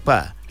ìró rẹ̀ pa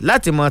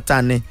láti mọ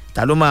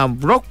ta ló máa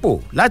rọ́pò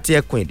láti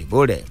ẹkùn ìdìbò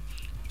rẹ̀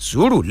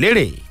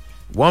Sùúrùlérè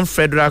one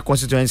federal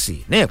constituency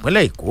ní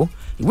ìpínlẹ̀ Èkó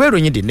ìwé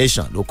ìròyìn The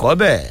Nation ló kọ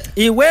bẹ́ẹ̀.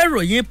 ìwé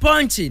ìròyìn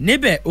Punch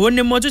níbẹ̀ ó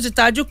ní mo tún ti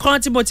tajú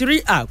kan tí mo ti rí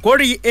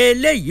àkórí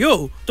eléyìí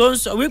o tó ń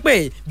sọ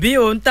wípé bí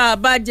ohun tá a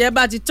bá jẹ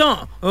bá ti tán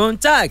ohun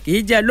tá a kì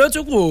í jẹ ló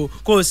tún kù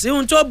kò sí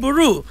ohun tó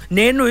burú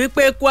nínú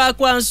wípé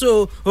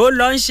Kwankwaso ó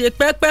lọ ń ṣe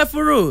pẹ́pẹ́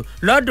fúrú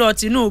lọ́dọ̀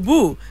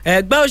Tinubu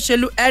ẹgbẹ́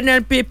òṣèlú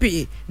NNPP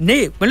ní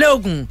ìpínlẹ̀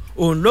Ògùn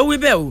òun ló wí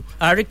bẹ́ẹ̀ o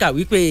àríkà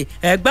wípé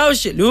ẹgbẹ́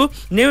òṣèlú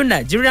New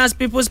Nigerian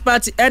People's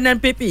Party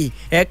NNPP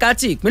ẹ̀ka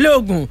ti ìpínlẹ̀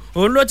Ògùn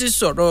òun ló ti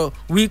sọ̀rọ̀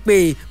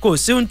wípé kò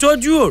sí ohun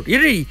tójú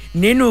òrírì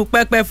nínú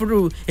pẹ́pẹ́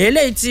fúru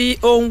eléyìí tí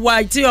òun wá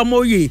tí ọmọ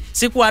òye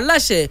sípò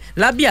aláṣẹ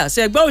lábẹ́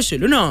àṣẹ ẹgbẹ́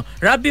òṣèlú náà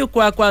Rabiu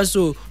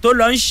Kwankwaso tó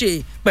lọ ń ṣe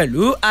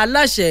pẹ̀lú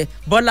aláṣẹ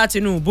Bọ́lá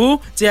Tinubu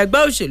ti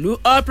ẹgbẹ́ òṣèlú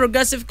All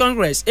Progressives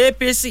Congress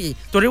APC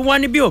torí wọ́n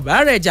ní bí ò bá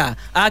rẹ̀ jà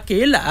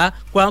àkèélà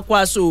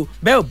Kwankwaso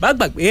bẹ́ẹ̀ ò bá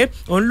gbàgbé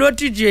òun ló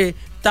díje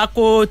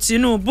tako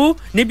Tinubu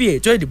níbi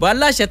ètò ìdìbò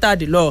aláṣẹ tá a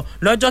dì lọ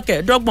lọ́jọ́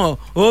 25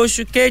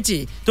 oṣù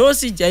kejì tó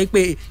sì jẹ́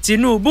pé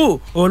Tinubu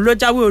òun ló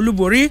jáwé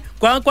olúborí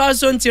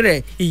Kwankwaso ń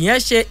tirẹ̀ ìyẹn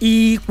ṣe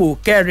ipò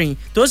kẹrin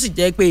tó sì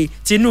jẹ́ pé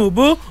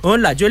Tinubu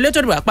òun làjọ elétò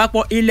ìdìbò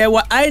àpapọ̀ ilẹ̀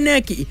wa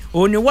INEC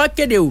òun ni wọ́n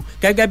kéde o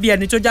gẹ́gẹ́ bí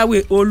ẹni tó jáwé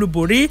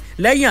olúborí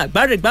lẹ́yìn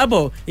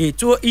àgbárégbábọ̀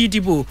ètò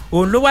ìdìbò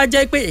òun ló wá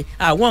jẹ́ pé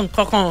àwọn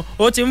nǹkan kan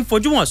ó ti ń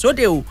fojú wọn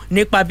sóde o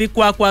nípa bí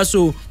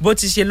Kwankwaso bó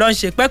ti ṣe lọ ń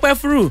ṣe pẹ́pẹ́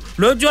fúrú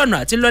lójú ọ̀nà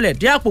àti lọlẹ̀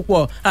dí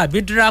àpòpọ̀ àbí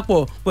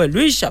darapọ̀ pẹ̀lú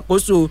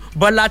ìṣàkóso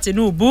Bọ́lá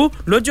Tinubu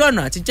lójú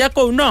ọ̀nà àti jẹ́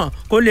kóun náà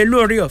kó lè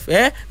lóore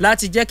ọ̀fẹ́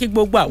láti jẹ́ kí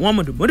gbogbo àwọn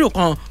mùdùmùdù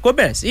kan kó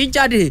bẹ̀rẹ̀ sí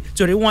jáde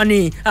torí wọ́n ní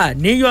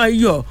àníyàn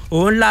iyọ̀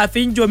òun la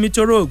fi ń jomi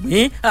toro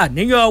ògbín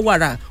àníyàn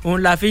wàrà òun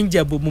la fi ń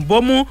jẹ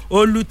bòmùbòmù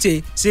olùtẹ̀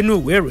sínú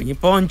ìwé ìròyìn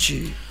Punch.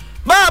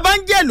 bá a bá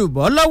ń jẹ́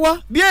èlùbọ́ lọ́wọ́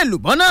bí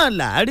èlùbọ́ náà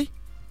là á rí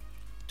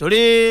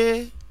torí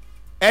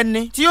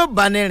ẹni tí yóò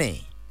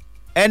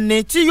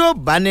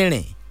bá ní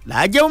rìn là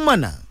á jẹ́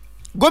mọ̀nà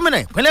gómìnà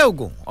ìpínlẹ̀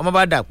Ògùn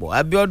ọmọọba Dàpọ̀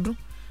Abíọ́dún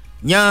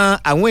yan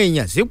àwọn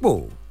èèyàn sípò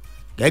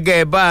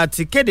gẹ́gẹ́ bá a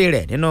ti kéde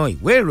rẹ̀ nínú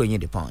ìwé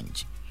ìròyìn The Punch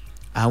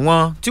àwọn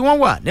tí wọ́n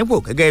wà nípò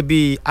gẹ́gẹ́ bí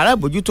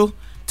alábòjútó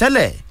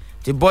tẹ́lẹ̀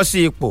ti bọ́ sí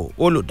ipò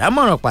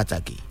olùdámọ̀ràn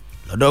pàtàkì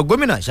lọ́dọ̀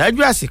gómìnà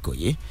ṣáájú àsìkò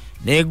yìí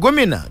ní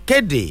gómìnà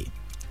kéde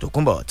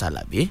Tòkunbọ̀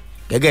Tàlàbí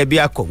gẹ́gẹ́ bí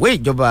akọ̀wé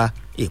ìjọba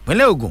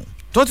ìpínlẹ̀ Ògùn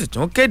tó sì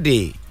tún kéde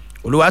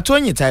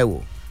Olúwatóyìn Táíwò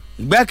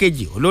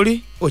igbákejì olórí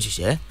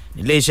òṣìṣẹ́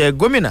nílé iṣẹ́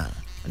gómìnà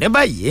ní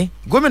báyìí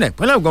gómìnà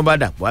ìpínlẹ̀ Ògùn bá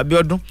Dàpọ̀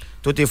Abíọ́dún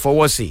tó ti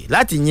fọwọ́ sí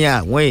láti yan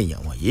àwọn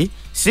èèyàn wọ̀nyí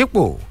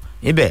sípò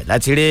níbẹ̀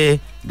láti rí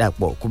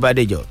Dàpọ̀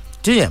Kúbádéjọ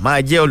tíyẹn máa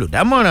jẹ́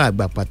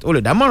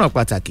olùdámọ̀ràn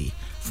pàtàkì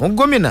fún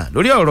gómìnà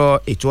lórí ọ̀rọ̀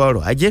ètò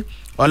ọrọ̀ ajé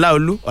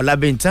Ọláolú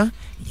Ọlábẹ́ntán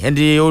ìyẹn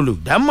di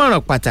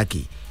olùdámọ̀ràn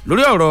pàtàkì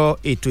lórí ọ̀rọ̀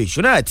ètò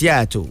ìṣúná àti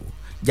ààtò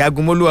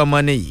Jagunmólú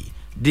Ọmọnìyí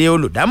di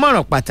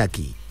olùdámọ̀ràn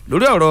pàtàkì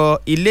lórí ọ̀rọ̀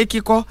ilé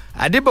kíkọ́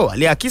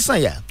Adébọ̀wálé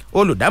Akínsànyà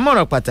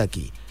olùdámọ̀ràn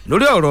pàtàkì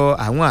lórí ọ̀rọ̀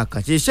àwọn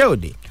àkànṣe iṣẹ́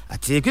òde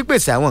àti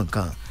pípèsè àwọn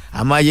nǹkan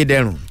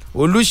amáyédẹrùn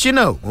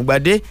Olúṣínà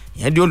Ògúngbadé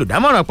ìyẹn di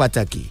olùdámọ̀ràn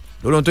pàtàkì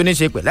lórí ohun tó ní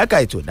ṣe pẹ̀lẹ́ka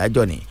ètò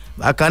ìdájọ́ ni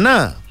bákan náà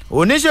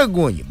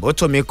oníṣègùn òyìnbó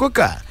Tómi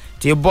Kúkà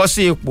ti bọ́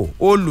sí ipò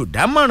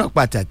olùdámọ̀ràn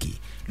pàtàkì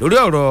lórí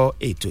ọ̀rọ̀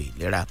ètò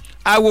ìlera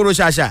àwòrò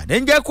ṣàṣà ní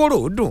jẹ́ kóró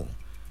dùn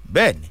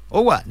bẹ́ẹ̀ ni ó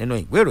wà nínú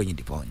ìwé ìròyìn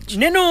The Punch.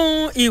 nínú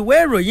ìwé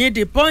ìròyìn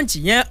The Punch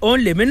yẹn òun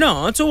lèmi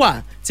náà tún wà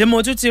tí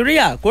mo tún ti rí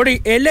àkórí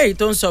eléyìí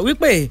tó ń sọ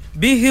wípé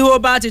bí híhó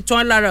bá ti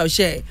tán lára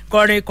ọ̀sẹ̀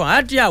kọrin kan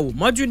á di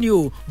àwòmọ́jú ni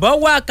o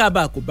bọ́wọ́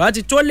àkàbà kò bá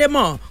ti tó lé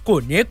mọ̀ kò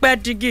ní pẹ́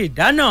dígí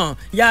ìdáná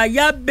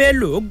Yàyà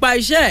Bello gba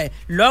iṣẹ́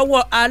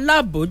lọ́wọ́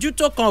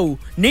alábòójútó kan ò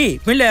ní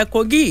ìpínlẹ̀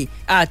Kogi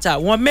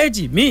àtàwọn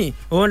méjì míì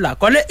òun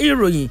làkọ́lé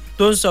ìròyìn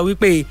tó ń sọ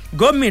wípé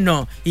gómìnà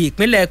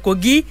ìpínlẹ̀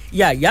Kogi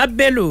Yàyà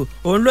Bello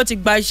òun ló ti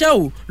gba iṣẹ́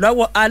ò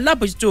lọ́wọ́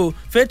alábòójútó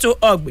fétò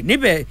ọ̀gbìn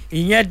níbẹ̀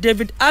ìyẹn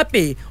David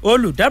Ape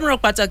olùdámọ̀ràn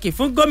pàtàkì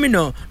fún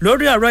gómìnà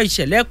lórí ọ̀rọ̀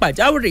ìṣẹ̀lẹ̀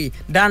pàjáwìrì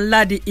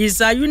Danladi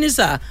Isa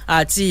Yunisa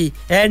àti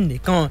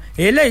ẹnìkan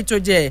eléyìí tó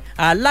jẹ́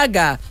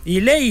alága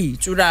ilé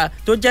ìtura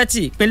tó jẹ́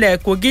ti ìpínlẹ̀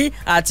Kogi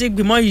àti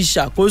ìgbìmọ̀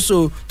ìṣàkóso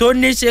tó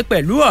ní ṣe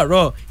pẹ̀lú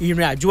ọ̀rọ̀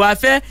ìrìn àjò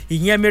afẹ́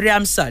ìyẹn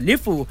Miriam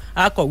Salifu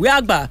akọ̀wé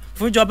àgbà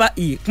fúnjọba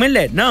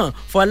ìpínlẹ̀ náà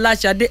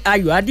Fọláṣadé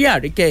Ayọ̀adé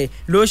Àríkẹ́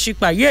ló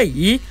ṣípayé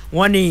yìí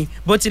wọ́n ní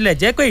bó tilẹ̀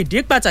jẹ́ pé ìdí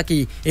pàtàkì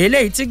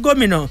eléyìí tí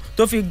gómìnà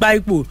tó fi gba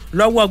ipò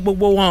lọ́wọ́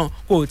gbogbo wọn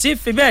kò tí ì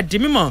fi bẹ́ẹ̀ di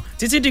mímọ̀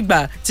títí dìgbà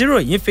tí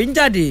ròyìn fi ń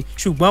jáde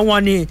ṣùgbọ́n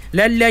wọ́n ní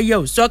lẹ́lẹ́yẹ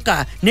òsọ́kà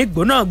ní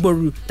gbóná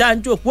gbòòrò tá à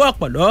ń jòkó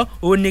ọ̀pọ̀lọ́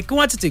òun ni kí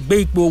wọ́n tètè gbé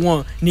ipò wọn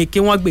ní kí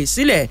wọ́n gbé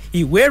sílẹ̀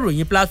ìwé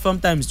ìròyìn Platform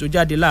Times tó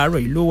jáde láàárọ̀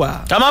yìí ló wà.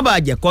 ká má bàa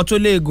jẹ̀kọ́ tó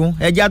léegun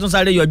ẹja tún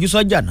sáré yọjú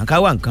sọ́jà náà ká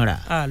wà nǹkan rà.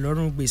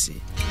 lọ́rùn gbèsè.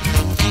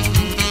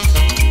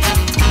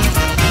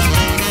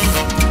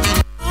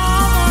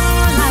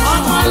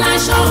 ọmọ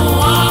láṣọ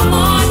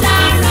ọmọ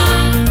dára.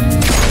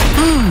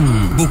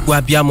 gbogbo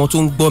abiyamọ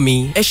tó ń gbọ́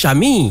mi ẹ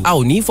ṣàmì a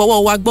ò ní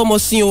fọwọ́ wa gbọ́mọ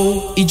sí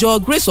o. ìjọ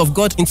Grace of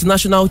God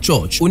International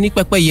Church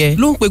onípẹ́pẹ́yẹ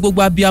ló ń pe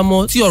gbogbo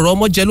abiyamọ tí ọ̀rọ̀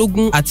ọmọ jẹ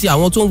lógún àti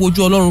àwọn tó ń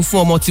wojú Ọlọ́run fún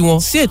ọmọ tiwọn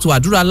sí ètò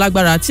àdúrà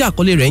alágbára tí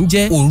àkọlé rẹ̀ ń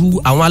jẹ́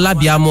òru àwọn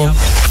alábiyamọ.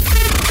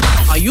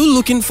 Are you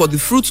looking for the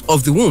fruit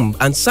of the womb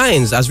and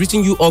science has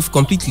written you off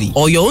completely,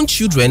 or your own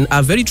children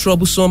are very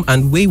troublesome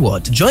and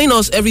wayward? Join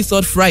us every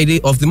third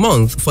Friday of the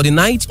month for the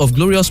Night of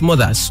Glorious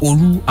Mothers,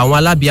 Òru Àwọn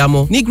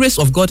Alábíamọ, ní Grace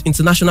of God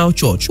International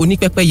Church,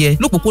 Onípẹ́pẹ́yẹ,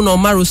 lópòpónà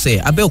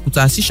Márosẹ̀,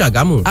 Abẹ́òkúta sí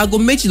Ṣàgámù. Aago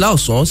 12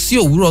 ọ̀sán sí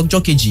òwúrọ̀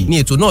ọjọ́ kejì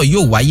ni ètò náà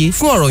yóò wáyé.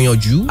 Fún ọ̀rọ̀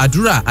ìyànjú,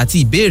 àdúrà àti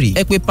ìbéèrè,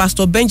 ẹ pè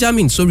Pastor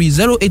Benjamin sórí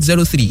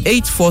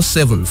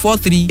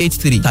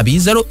 0803-847-4383 tàbí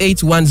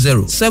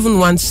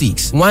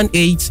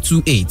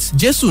 0810-716-1828.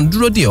 Jésù ń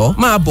dúró dè ọ́,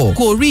 máa bọ̀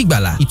kó o rí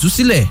ìgbàlà,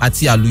 ìtúsílẹ̀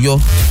àti àlùyọ.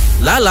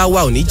 Làálàá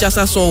wa ò ní já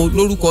sásán o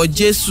lórúkọ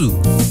Jésù.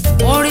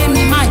 orí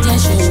mi máa jẹ́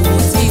ṣòro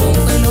tí ó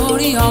pé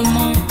lórí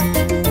ọmọ.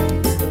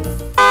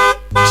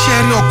 ṣé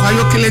ẹ rí ọkọ̀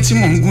ayọ́kẹ́lẹ́ tí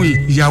mò ń gùn yìí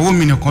ìyàwó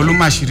mi nìkan ló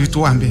máa ṣeré tó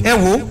wà ń bẹ̀. ẹ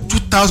wo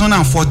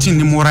 2014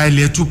 ni mo ra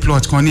ilẹ̀ 2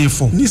 plot kan ní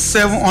Ifọ̀ ní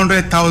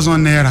 700,000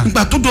 naira.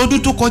 ìgbà tó dọdún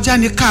tó kọjá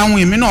ní káwọn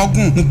èmi náà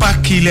gùn mo bá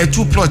ki ilẹ̀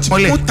 2 plot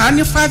mọ́lẹ̀ mo tà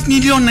ní 5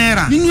 million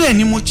naira. nínú ẹ̀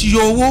ni mo ti yọ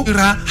owó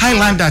ra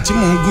Highlander tí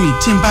mò ń gùn yìí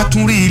tí n bá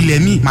tún rí ilẹ̀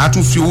mi màá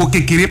tún fi owó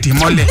kékeré tì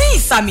mọ́lẹ̀. ní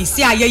ìsàmì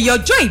sí ayẹyẹ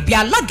ọjọ́ ìbí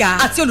alága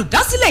àti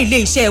olùdásílẹ̀ ilé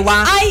iṣẹ́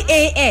wa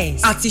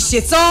IAS àti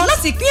ṣetán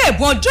láti pín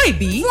ẹ̀bùn ọjọ́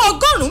ìbí fún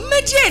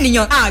 1,200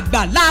 ènìyàn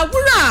àgbàlá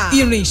wúrà.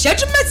 ìrìn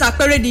ìṣẹ́jú 3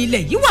 péré ni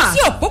ilẹ̀ yìí wà sí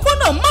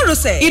òpópónà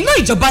Márosẹ̀. iná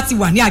ìjọba ti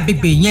wà ní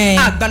agbègbè yẹn.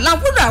 àgbàlá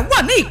wúrà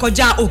wà ní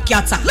ìkọjá Òkè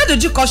Àtà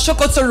ládojúkọ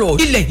Sokoto Road.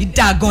 ilẹ̀ yìí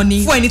dáa gan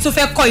ni fún ẹni tó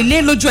fẹ́ kọ́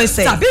ilé lójú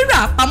ẹsẹ̀ tàbí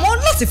rà pamọ́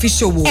láti fi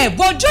ṣòwò.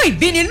 ẹ̀bùn ọjọ́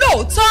ìbí ni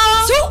lóòótọ́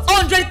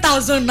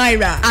 200,000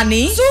 naira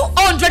àní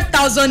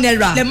 200,000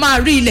 naira lè máa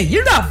rí ilẹ̀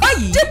yìí rà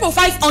báyìí dípò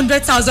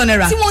 500,000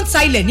 naira tí wọ́n ń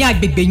ta ilẹ̀ ní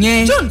agbègbè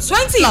yẹn. June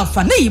 20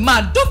 làǹfààní yìí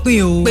máa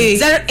dópin o. pé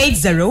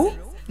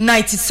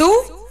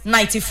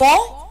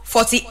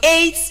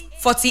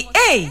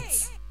 080-92-94-48-48.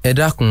 Ẹ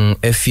dákun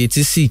ẹ fi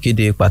etí sí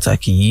ìkéde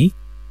pàtàkì yìí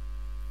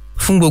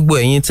fún gbogbo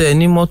ẹ̀yin tẹ́ ẹ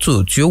ní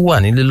mọ́tò tí ó wà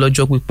nílé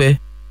lọ́jọ́ pípẹ́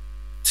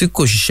tí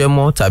kò ṣiṣẹ́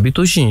mọ́ tàbí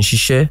tó sì ń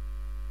ṣiṣẹ́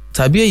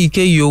tàbí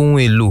èyíkéyìí ohun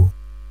èlò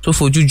tó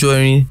fojú jọ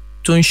irin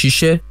tó ń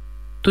ṣiṣẹ́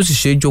tó sì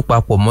ṣe é jó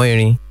papọ̀ mọ́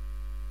irin.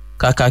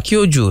 Kàkà kí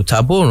òjò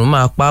tàbí òòrùn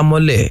máa pa á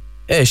mọ́lẹ̀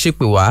ẹ ṣe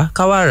pè wá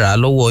ká wá rà á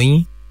lọ́wọ́ yín.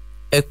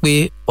 Ẹ pè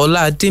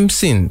Ọlá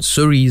Dimson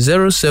sórí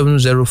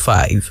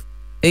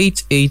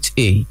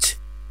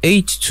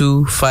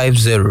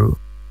 0705-888-8250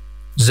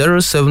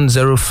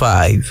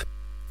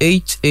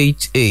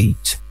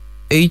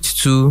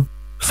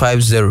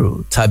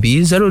 0705-888-8250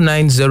 tàbí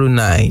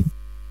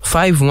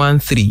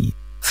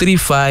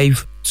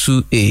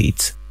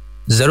 0909-513-3528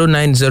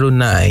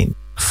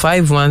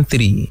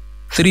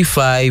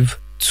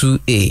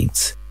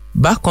 0909-513-3528.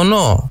 Bákan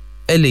náà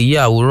ẹ lè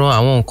ya àwòrán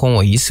àwọn nǹkan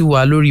wọ̀nyí sí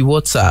wa lórí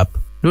WhatsApp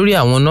lórí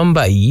àwọn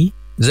nọ́mbà yìí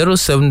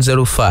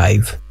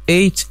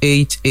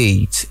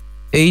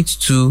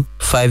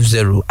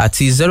 0705-888-8250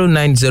 àti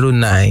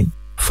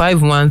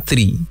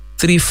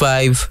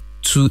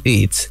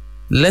 0909-513-3528.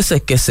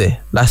 lẹ́sẹ̀kẹsẹ̀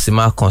la sì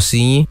máa kàn sí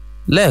yín.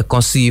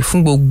 Lẹ́ẹ̀kan sí i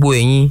fún gbogbo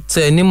ẹ̀yin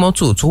tẹ́ ẹ ní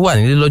mọ́tò tó wà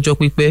nílé lọ́jọ́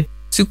pípẹ́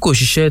tí kò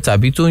ṣiṣẹ́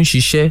tàbí tó ń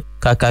ṣiṣẹ́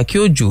kàkà kí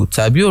òjò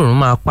tàbí òòrùn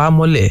máa pa á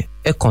mọ́lẹ̀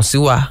ẹ kàn sí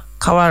wa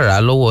ká wá rà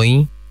á lọ́wọ́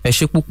yín. Ẹ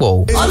ṣé púpọ̀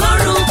o.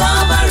 Ọlọ́run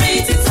bàbá rẹ̀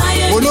ti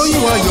táyé mi.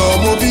 olóyún ayọ̀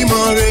mo bímọ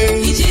re.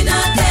 ìjì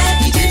dákẹ́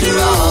ìjì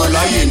dúró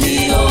láyé mi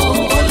o.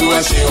 Olúwa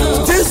ṣeun.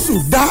 Jésù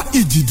dá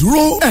ìjì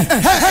dúró.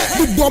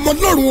 Gbogbo ọmọ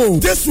Ọlọ́run o.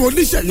 Jésù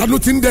oníṣẹ́ ìyanu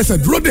ti ń dẹsẹ̀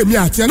dúró dèmi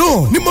àti ẹ̀ náà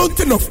ní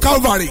Mountain of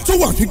Calvary tó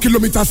wà ní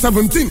kìlómítà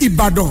 17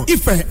 Ìbàdàn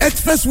Ifẹ̀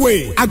Expressway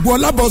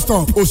Agboola bus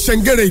stop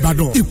Òṣèǹgẹ̀rẹ̀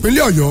Ìbàdàn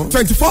ìpínlẹ̀ Ọ̀yọ́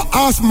 24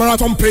 hours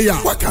marathon prayer.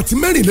 Wákàtí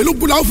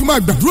 24 la ó fi máa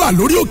gbàdúrà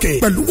lórí òkè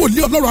pẹ̀lú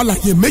wòlíì Ọlọ́run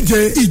alààyè méje.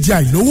 Ìjà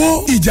ìlówó,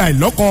 ìjà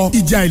ìlọ́kọ,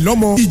 ìjà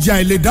ìlọ́mọ, ìjà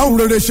ìlẹ̀dáhùn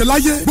rere ṣe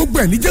láyé. Gbogbo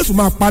ẹ̀ ní Jésù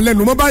máa pa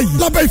lẹ́nu mọ́ báyìí.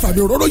 Lábẹ́ ìfàmì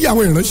òróró yẹ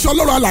àwọn ìránṣẹ́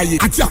Ọlọ́run alààyè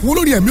àti àwọn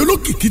olórin ẹ̀mí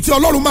olókìkí tí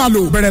Ọlọ́run máa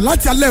lò. Bẹ̀rẹ̀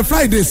láti alẹ́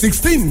Friday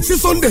 16 sí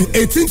Sunday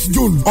 18th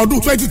June ọdún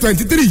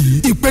 2023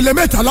 yìí. Ìpele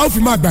mẹ́ta la ó fi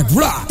máa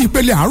gbàdúrà.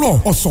 Ìpele àárọ̀,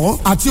 ọ̀sán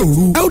àti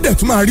òru. Ẹ ó dẹ̀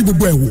tún máa rí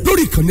gbogbo ẹ̀ wò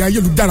lórí ìkànnì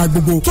ayélujára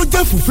gbogbo tó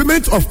jẹ́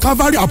fulfilment of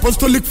Calvary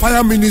Apostolic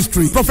Fire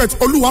Ministry. Prophet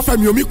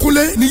Olúwafẹ́mi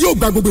Omíkúnlé ni yóò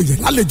gba gbogbo ìyẹn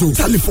lálejò.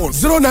 Telephone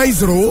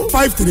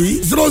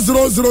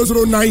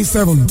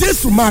 09053000097.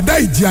 Jésù máa dá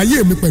ìjì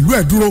ayé mi pẹ̀lú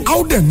ẹ̀ dúró. A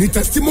ó dẹ̀ ní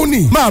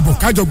testimony. Máa bọ̀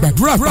kájọ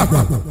gbàdúrà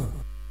papọ̀.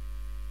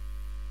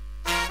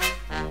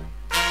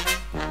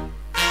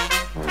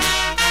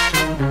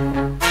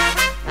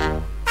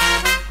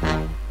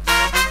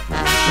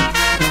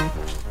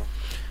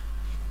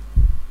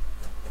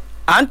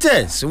 À ń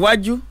tẹ̀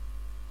síwájú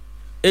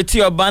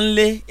etí ọba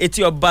ńlé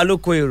etí ọba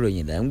lóko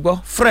ìròyìn lẹ́ ń gbọ́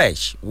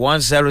fresh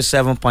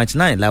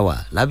 107.9 láwà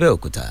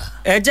lábẹ́òkúta.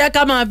 ẹ jẹ́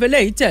ká máa fi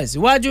léyìí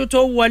tẹ̀síwájú tó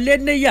wọlé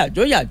ní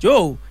yàjóyàjó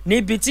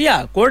níbi tí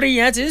àkórí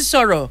yẹn ti ń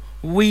sọ̀rọ̀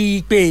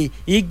wípé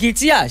igi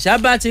tí àṣà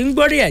bá ti ń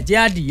gbórí ẹ̀jẹ̀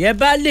adìyẹ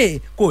bá lè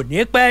kò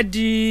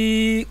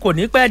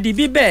ní pẹ́ di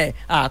bíbẹ̀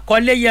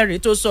àkọlé yẹrìí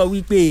tó sọ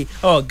wípé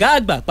ọ̀gá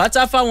àgbà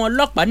pátá fáwọn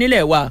ọlọ́pàá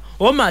nílẹ̀ wa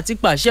ó mà ti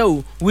pàṣẹ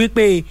ò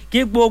wípé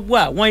kí gbogbo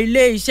àwọn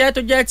ilé iṣẹ́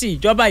tó jẹ́ ti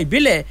ìjọba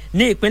ìbílẹ̀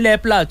ní ìpínlẹ̀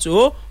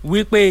Plateau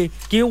wípé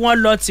kí wọ́n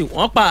lọ tì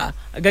wọ́n pa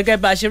gẹ́gẹ́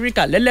bá a ṣe rí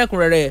kà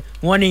lẹ́lẹ́kùnrẹ́rẹ́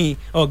wọn ni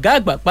ọ̀gá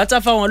àgbà pátá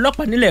fáwọn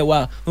ọlọ́pàá nílẹ̀ wa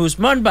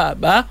Usman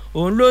Baba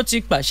òun ló ti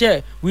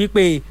pàṣẹ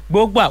wípé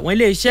gbogbo àwọn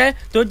iléeṣẹ́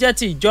tó jẹ́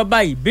ti ìjọba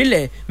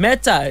ìbílẹ̀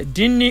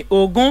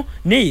 17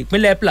 ní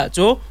ìpínlẹ̀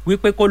Plateau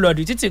wípé kó lọ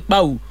di títì pa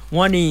ò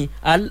wọn ni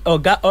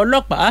ọ̀gá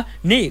ọlọ́pàá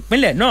ní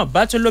ìpínlẹ̀ náà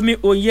Bátólómì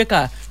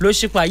Oyèká ló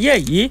ṣípayé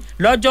yìí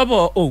lọ́jọ́bọ̀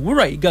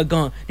òwúrọ̀ yìí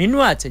gangan nínú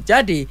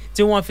àtẹ̀jáde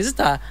tí wọ́n fi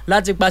síta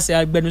láti pàṣẹ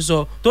agbẹnusọ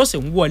tó sì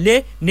ń wọlé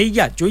ní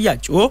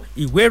yàjóyàjó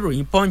ìwé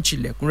ìròyìn Punch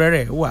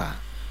lẹ́kùnrẹ́rẹ́ wà.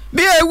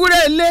 bí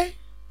ewúrẹ́ ilé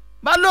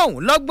bá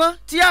lóhùn lọ́gbọ́n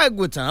tí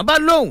àgùntàn bá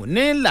lóhùn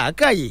ní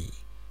làákàyè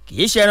kì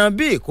í ṣẹran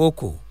bí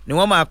ìkookò ni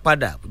wọ́n máa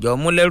padà jọ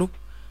mú lẹ́rú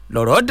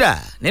lọ̀rọ̀ dà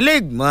nílé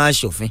ìgbìmọ̀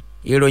asòfin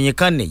ìròyìn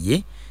kan nìyí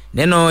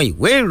nínú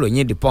ìwé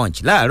ìròyìn The Punch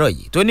láàárọ̀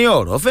yìí tó ní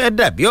ọ̀rọ̀ fẹ́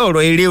dàbí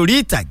ọ̀rọ̀ eré orí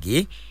ìtàgé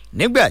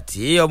nígbà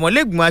tí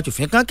ọmọlẹ́gbìmọ̀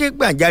asòfin kan ké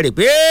gbàjarè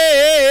pé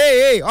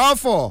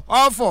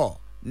ọ̀fọ̀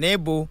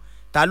níbo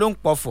ta ló ń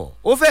pọ̀fọ̀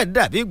ó fẹ́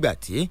dàbí ìgbà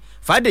tí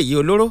Fádèyí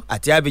Olóró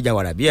àti Abíjà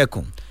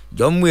Wàràbíẹ̀kùn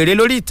jọ mú eré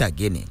lórí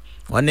ìtàgé ni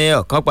wọ́n ní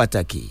ọ̀kan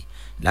pàtàkì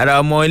lára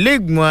ọmọ ilé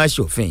ìgbìmọ̀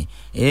asòfin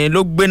ló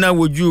gbéná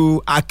wojú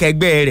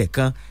akẹgbẹ́ rẹ̀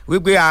kan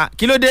wípé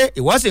kí ló dé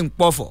ìwọ sì ń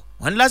pọ̀fọ̀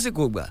wọ́n ní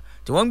lásìkò ìgbà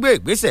tí wọ́n ń gbé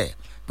ìgbésẹ̀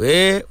pé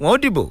wọ́n ó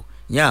dìbò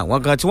yan àwọn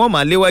kan tí wọ́n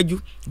máa léwájú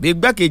bíi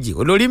gbákejì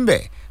olórí ń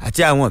bẹ̀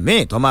àti àwọn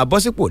míì tó máa bọ́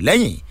sípò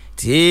lẹ́yìn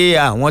tí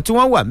àwọn tí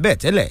wọ́n wà ń bẹ̀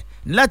tẹ́lẹ̀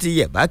láti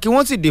yẹ̀bá kí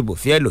wọ́n sì dìbò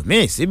fi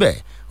ẹlòmíì síbẹ̀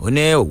ó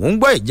ní òun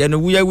gbọ́ ìjẹnu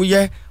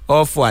wúyẹ́wúyẹ́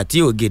ọ̀fọ̀ àti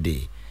ògèdè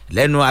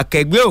lẹ́nu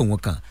akẹgbẹ́ òun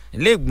kan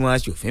ilé ìgbìmọ̀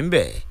asòfin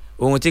bẹ̀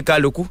ohun tí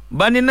kálukú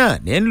bá ní náà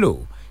ní ń lò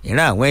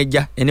ìran àwọn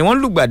ẹja ẹni wọ́n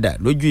lùgbàdà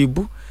lójú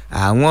ibú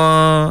àwọn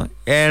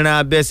ẹran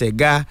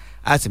abẹsẹ̀ga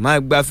a sì máa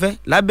gbafẹ́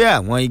lábẹ́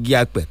àwọn igi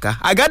apẹ̀ka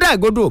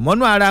àgádágodo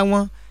mọ́nú ara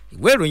wọn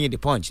ìwé ìròyìn The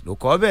Punch ló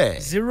kọ bẹ́ẹ̀.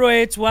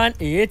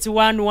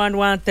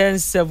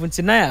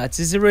 08181111079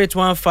 àti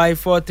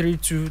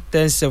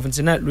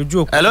 08154321079 lójú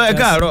òkú. Hello, ẹ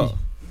káàárọ̀.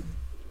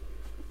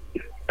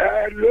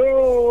 Hello,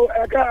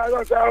 ẹ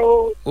káàárọ̀ sá o.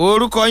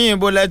 orúkọ yín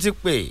bó lẹ ti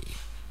pè.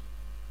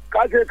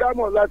 káṣe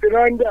kámọ̀ láti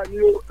ráńdà ni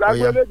o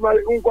lágbélé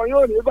nǹkan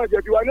yóò ní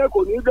ìbàjẹ́ tiwa náà kò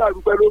ní í dàrú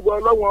pẹ̀lú ogun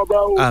ọlọ́run ọba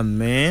o.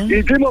 àmín.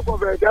 ìdí mo kàn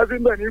fẹ̀ẹ́ dá sí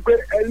mbẹ̀ ni pé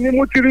ẹni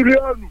mú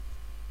tírílíọ̀nù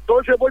tó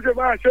ṣe bó ṣe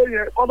máa ṣe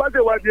yẹn kọ́ bá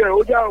ṣèwádìí ẹ̀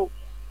ó dá o.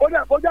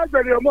 kódà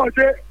gbẹ̀rẹ̀ ọmọ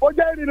ṣe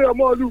kódà ìrìnlẹ̀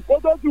ọmọ ọlù kó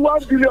tó tu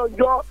 1 billion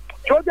jọ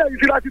tó jẹ́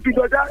ìfi láti tu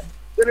jọjá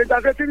èrè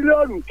ìdàgbẹ́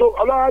tírílíọ̀nù tó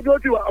ọlọ́run adó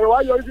ti wà ọ̀rọ̀ wá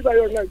yọrí síta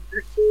yọ náà.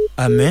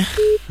 àmín.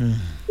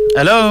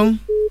 hello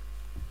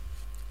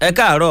ẹ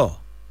káàárọ̀.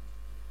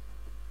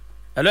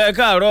 hello ẹ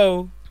káàárọ̀ o.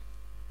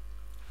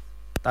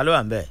 ta ló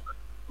wà ń bẹ̀.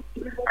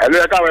 hello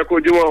ẹ káàárọ̀ ẹ kú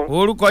ojúmọ́.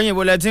 orúkọ yín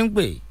bó lẹ ti ń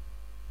pè.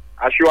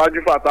 aṣíwájú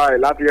Fatai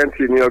láti NT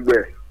ní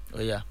ọgbẹ́.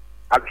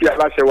 àti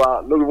aláṣẹ wa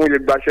lórí fún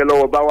yẹn gbaṣẹ́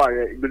lọ́wọ́ báwa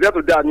yẹn ìgbésẹ̀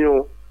tó dáa ní o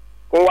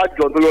kó wá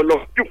jọ tó lọ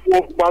kíkó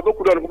pa tó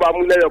kú lọ́nà kó bá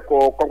mú lẹ́yọ̀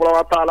kọ̀ọ̀kan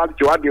wá tá láti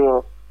ṣèwádìí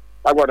wọn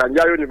lágbàdàn ní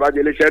ayé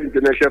oníbàjẹ́ iléeṣẹ́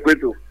ìdíjẹ́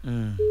pẹ̀tù.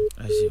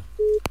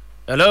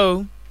 hello.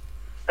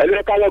 ẹ̀lú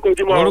ẹ̀ka lẹ́kọ̀ọ́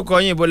ojúmọ́. orúkọ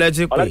yín bó lẹ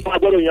ti pè. ọlọ́pàá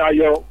gbọ́dọ̀ yẹn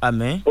ayọ̀.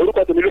 àmín.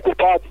 orúkọ tèmi Loko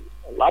part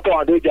látọ̀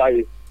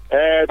àdéjàyè.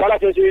 tọ́lá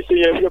ṣe ṣe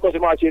yẹn fi ẹ̀kọ́ sí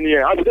máa ṣe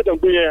nìyẹn àti tètè ń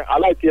gbé yẹn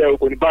aláìsí ẹ̀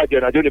kò ní bàjẹ́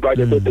nàìjíríà ní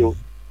bàjẹ́ pẹ̀tù.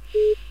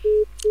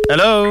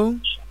 hello.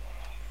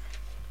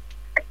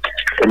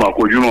 ẹ máa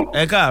kojú mọ́.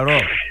 ẹ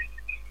káàárọ̀.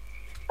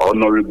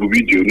 Honorable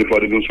Bíjì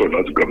Onífádé ló sọ̀rọ̀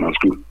láti grammar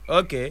school.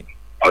 ok.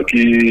 a kí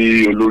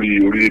olórí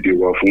orílẹ̀-èdè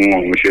wa fún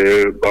àwọn iṣẹ́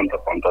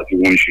bàǹtàbàǹtà tí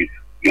wọ́n ń ṣe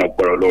ní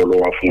agbára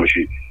lọ́wọ́lọ́wọ́ fún wọn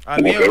ṣe.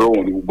 mo fẹ́ràn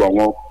wọn ní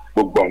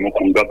gbogbo àwọn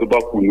kọ̀ǹga tó bá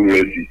kù ní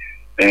rẹ̀ sí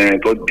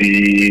tó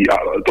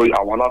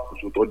àwọn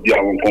alákòóso tó di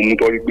àwọn nǹkan mú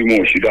tó rí pé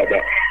wọn ò ṣe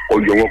dáadáa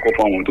ọjọ́ wọn kọ́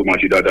fáwọn tó máa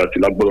ṣe dáadáa sí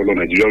lágbára lọ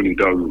Nàìjíríà ò ní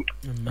dàrú.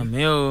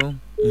 àmín o.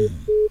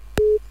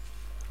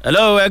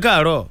 hello ẹ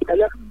káàárọ̀.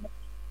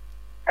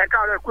 ẹ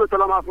káàárọ̀ kú ètò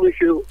ọlọ́mọ fún mi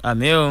ṣe o.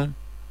 àmín o.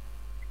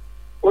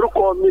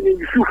 orúkọ mi ni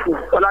Yusufu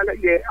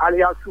Ọlálẹ́yẹ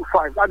aliasu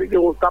 5 láti jẹ́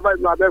wọn sábà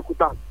ìlú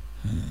Abẹ́òkúta.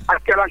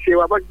 akẹ́lá ṣe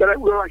wà bọ́jú bẹ́rẹ̀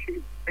wíwá ṣe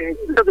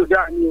ìṣẹ́ tó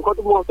dáa ní nǹkan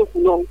tó mú wọn tó kù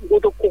náà nǹkan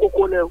tó kó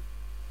kókó lẹ́ o.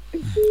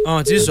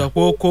 ọ̀hún ti sọ pé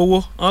ó kówó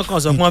wọ́n kàn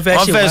sọ pé wọ́n fẹ́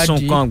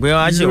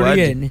ṣèwádìí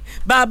lórí ẹ̀ ni.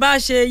 bá a bá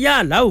ṣe yá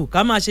àláwù ká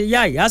máa ṣe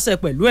yá ìyáṣẹ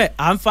pẹ̀lú ẹ̀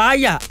à ń fa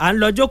àyà à ń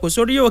lọ jókòó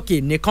sórí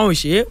òkè nìkan ò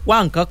ṣe é wá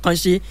nǹkan kan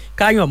ṣe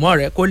káyọ̀mọ́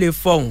rẹ̀ kó lè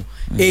fọhùn.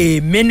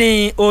 èmi ní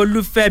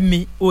Olúfẹ́mi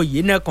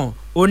Oyènẹ́kan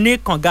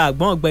oníkànga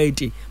àgbọ̀n ọgbà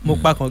èdè mo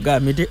pa kànga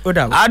mi dé ó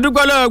dà wá.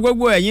 àdúgbò lọ́wọ́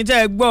gbogbo ẹ̀yin tẹ́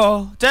ẹ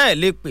gbọ́ tẹ́ ẹ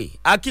lè pè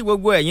á kí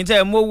gbogbo ẹ̀yin tẹ́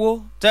ẹ mówó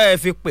tẹ́ ẹ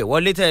fi pè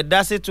wọlé tẹ́ ẹ dá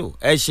sétò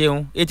ẹ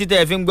ṣeun etí tẹ́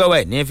ẹ fi ń gbọ́ wá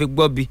ẹ̀ ní fi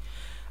gbọ́ bí.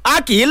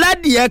 a kì í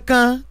ládìẹ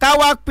kan ká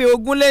wá pé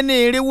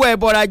 2,400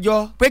 ẹbọra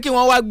jọ pé kí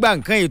wọ́n wá gba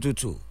nǹkan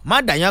ètùtù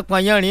má dàyàn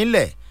pọn yánrin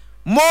lẹ̀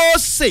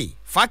Mósè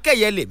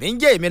fákẹ́yẹ lèmi ń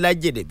jẹ́ èmi la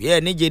jèdè bí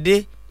ẹni jèdè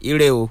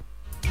ire o.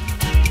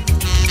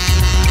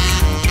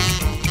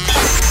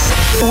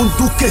 ó ń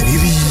dún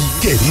kẹ̀rìírí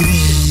kẹ̀rìírí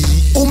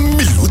ó ń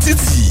mìlú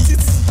títì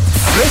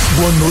Fresh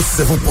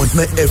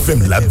 107.9 FM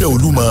lábẹ́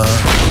Olúmọ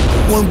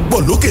wọ́n ń gbọ́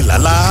lókè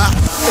lálá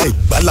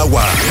Ẹ̀gbá la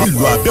wà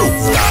nílùú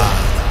Abẹ́òkúta.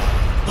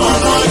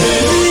 ọ̀rọ̀ yìí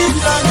ní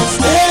ìlànà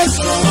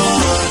fẹ́sọ̀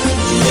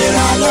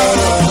ìlera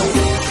lọ́rọ̀.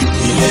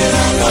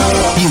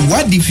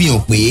 Ìwádìí fi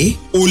hàn pé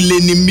ó lé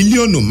ní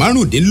mílíọ̀nù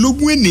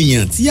márùndínlógún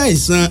ènìyàn tí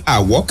àìsàn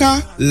àwọ́ká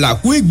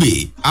làkúègbè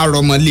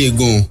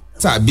arọmọléegun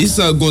tàbí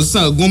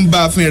sangun ń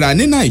bá fínra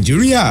ní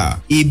Nàìjíríà.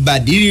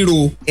 Ìbàdí ríro,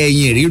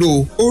 ẹ̀yìn ríro,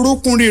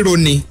 orókún ríro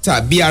ni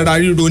tàbí ara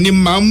ríro ni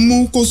máa ń mú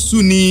kó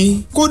sú ni.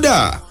 Kódà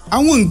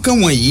àwọn nǹkan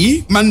wọ̀nyí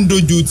máa ń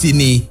dojú tì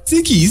ní tí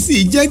kìí sì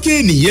jẹ́ kí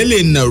ènìyàn lè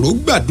nàró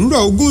gbàdúrà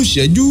 20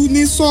 ìṣẹ́jú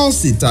ní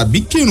ṣọ́ọ̀ṣì tàbí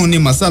kírun ní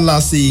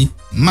mọ́sálásí.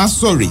 Má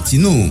sọ̀rọ̀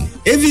ìtinú.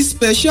 Avis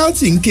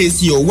Speciality ń ké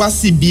sí ọ wá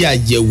síbi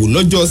àyẹ̀wò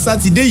lọ́jọ́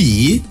Sátidé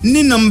yìí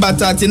ní nọ́mbà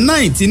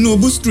 39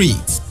 Tinubu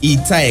Street,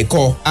 Ìta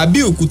Ẹ̀kọ́,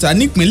 Abẹ́òkúta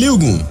nípínlẹ̀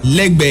Ògùn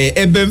lẹ́gbẹ̀ẹ́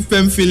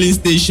Ebenfem filling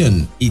station,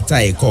 Ìta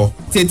Ẹ̀kọ́.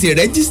 Tètè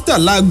rẹ́gísítà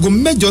láago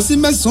 8 sí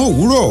 9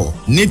 òwúrọ̀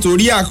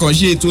nítorí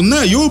àkànṣe ètò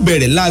náà yóò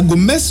bẹ̀rẹ̀ láago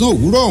 9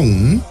 òwúrọ̀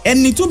ọ̀hún.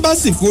 Ẹni tó bá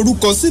sì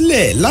forúkọ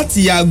sílẹ̀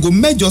láti aago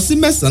 8 sí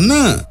 9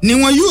 náà ni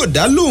wọn yóò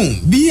dá lóhùn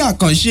bí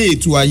àkànṣe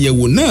ètò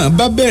àyẹ̀wò náà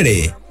bá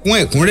bẹ̀rẹ̀. Fún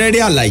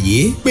ẹ̀kúnrẹ́rẹ́ àlàyé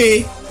pé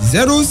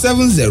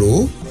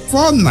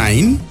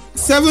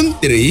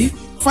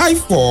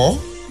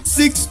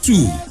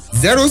 07049735462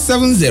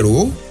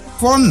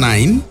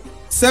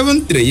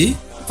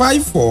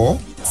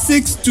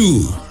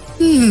 07049735462.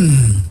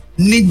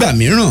 Nígbà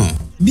mìíràn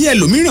bí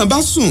ẹlòmíràn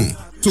bá sùn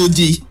tó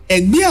jí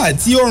ẹ̀gbẹ́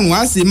àti ọrùn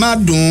á sì máa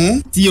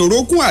dùn tí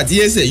orókún àti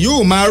ẹsẹ̀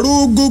yóò máa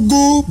ró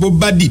gógó bó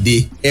bá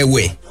dìde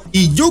ẹ̀wẹ̀.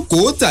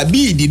 Ìjókòó tàbí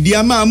ìdìde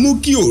a máa mú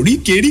kí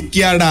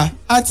oríkèéríkèé ara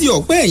àti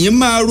ọ̀pẹ́ ẹ̀yìn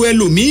máa ro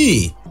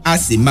ẹlòmíì, a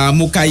sì máa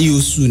mú káyé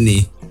oṣù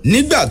ni.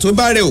 Nígbà tó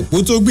bá rẹ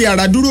òpó tó gbé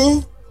ara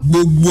dúró,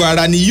 gbogbo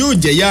ara ni yóò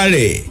jẹ̀yà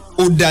rẹ̀.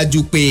 Ó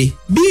dájú pé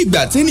bí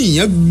ìgbà tí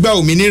ènìyàn gba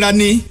òmìnira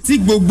ní tí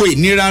gbogbo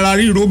ìnira ara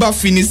ríro bá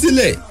fini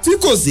sílẹ̀ tí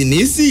kò sì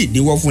ní sí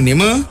ìdíwọ́ fúnni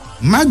mọ́.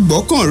 Má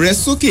gbọ́kàn rẹ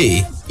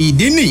sókè.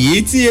 Ìdí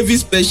nìyí tí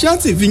Avis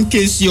Speciality fi ń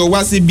ké sí ọ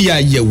wá síbi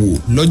àyẹ̀wò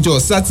lọ́jọ́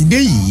Sátidé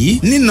yìí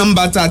ní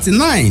nọ́mbà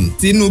 39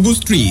 Tinubu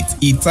Street,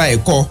 Ìta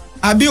Ẹ̀kọ́,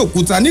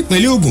 Abẹ́òkúta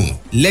nípínlẹ̀ Ògùn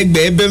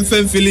lẹ́gbẹ̀ẹ́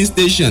Ebenfem filling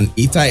station,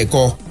 Ìta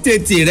Ẹ̀kọ́.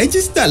 Tètè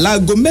rẹ́gísítà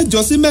láago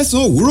 8 sí 9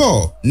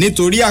 òwúrọ̀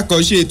nítorí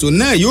àkànṣe ètò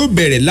náà yóò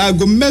bẹ̀rẹ̀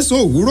láago 9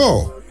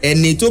 òwúrọ̀.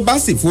 Ẹni tó bá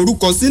sì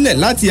forúkọ sílẹ̀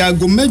láti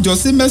aago 8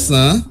 sí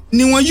 9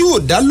 ni wọn yóò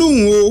dá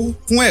lóhùn o.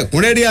 Fún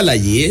ẹ̀kúnrẹ́rẹ́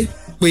àlàyé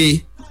pé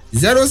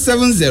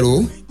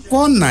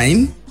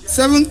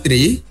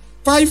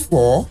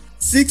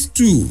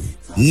 07049735462.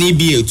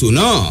 Níbi ètò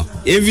náà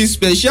Avis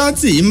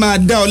Speciality máa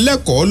dá ọ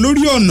lẹ́kọ̀ọ́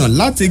lórí ọ̀nà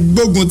láti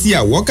gbógun ti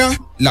àwọ́ká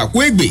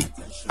làkúègbè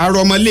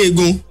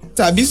arọmọléegun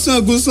tàbí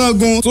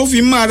sangun tó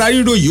fi máa ara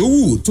ríro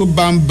yòówù tó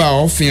bá ń bá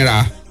ọ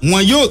fínra.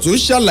 Wọn yóò tún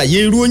ṣàlàyé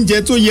irú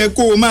oúnjẹ tó yẹ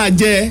kó o máa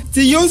jẹ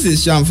tí yóò sì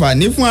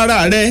ṣàǹfààní fún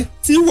ara rẹ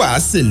tí wàá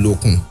sì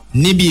lòkùn.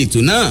 Níbi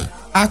ètò náà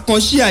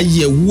àkànṣe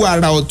àyẹ̀wò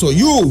àrà ọ̀tọ̀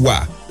yóò wà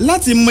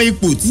láti mọ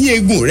ipò tí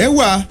eegun rẹ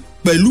wà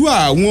pẹ̀lú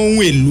àwọn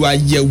ohun èlò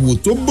àyẹ̀wò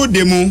tó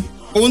bóde mu.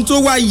 Ohun tó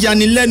wá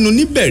yanilẹ́nu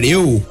níbẹ̀rẹ̀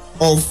o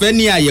ọ̀fẹ́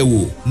ní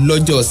àyẹ̀wò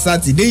lọ́jọ́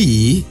Sátidé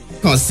yìí.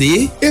 Kàn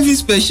sí Avis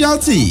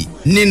Speciality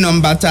ní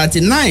nọ́mbà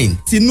 39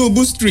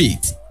 Tinubu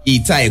Street,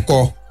 Ìta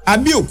Ẹ̀kọ́,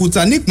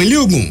 Abẹ́òkúta nípínlẹ̀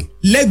Ògùn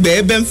lẹ́gbẹ̀ẹ́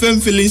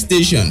Ebenfem filling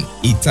station,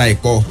 Ìta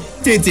Ẹ̀kọ́.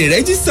 Tètè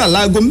rẹ́jísítà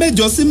láago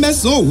 8 sí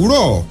 9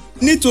 òwúrọ̀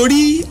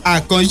nítorí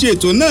àkànṣe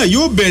ètò náà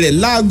yóò bẹ̀rẹ̀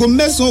láago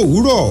 9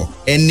 òwúrọ̀.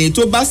 Ẹni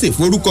tó bá sì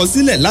forúkọ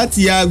sílẹ̀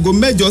láti aago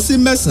 8 sí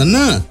 9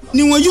 náà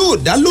ni wọn yóò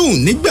dá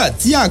lóhùn nígbà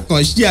tí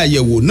àkànṣe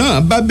àyẹ̀wò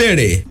náà bá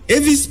bẹ̀rẹ̀.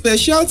 Avis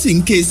Speciality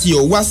ń ké sí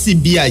ọ wá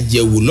síbi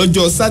àyẹ̀wò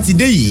lọ́jọ́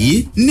Sátidé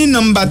yìí ní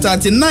nọ́mbà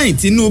 39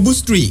 Tinubu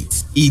Street,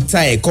 Ìta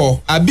Ẹ̀kọ́,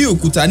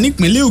 Abẹ́òkúta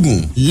nípínlẹ̀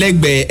Ògùn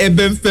lẹ́gbẹ̀ẹ́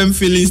Ebenfem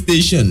filling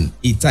station,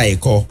 Ìta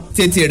Ẹ̀kọ́.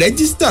 Tètè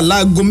rẹ́jísítà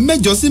láago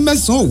 8 sí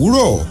 9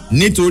 òwúrọ̀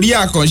nítorí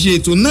àkànṣe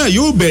ètò náà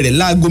yóò bẹ̀rẹ̀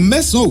láago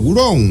 9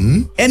 òwúrọ̀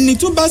ọ̀hún. Ẹni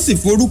tó bá sì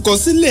forúkọ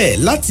sílẹ̀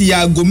láti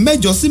aago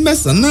 8 sí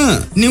 9 náà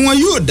ni wọn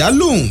yóò dá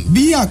lóhùn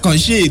bí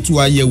àkànṣe ètò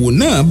àyẹ̀wò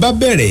náà bá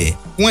bẹ̀rẹ̀.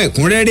 Fún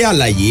ẹ̀kúnrẹ́rẹ́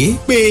àlàyé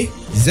pé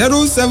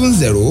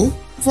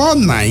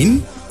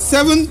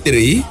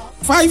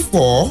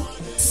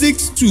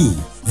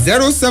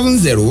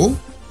 07049735462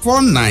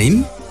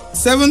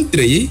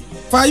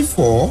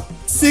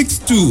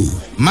 07049735462.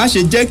 Má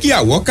ṣe jẹ́ kí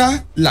àwọ́ká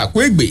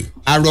làkúègbè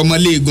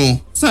arọmọléegun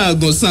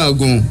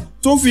sangun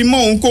tó fi mọ́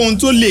ohunkóhun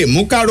tó lè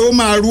mú káró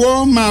máa ro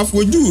ọ́ máa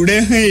fojú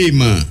rẹ̀ hàn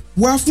èèmọ̀.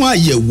 Wá fún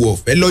àyẹ̀wò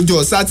ọ̀fẹ́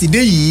lọ́jọ́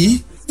Sátidé yìí.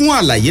 Fún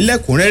àlàyé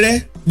lẹ́kùnrẹ́rẹ́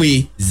pé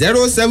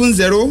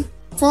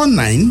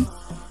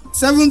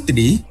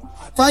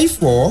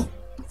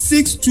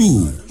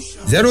 07049735462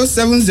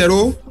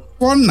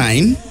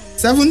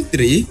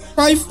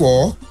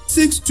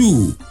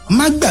 07049735462.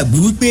 Má gbàgbé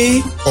wípé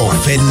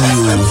ọ̀fẹ́ ni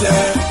o.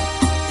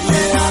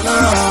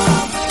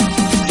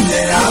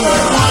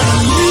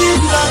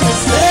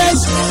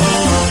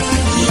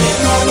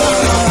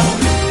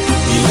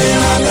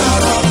 ìlera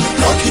lọ́rọ̀.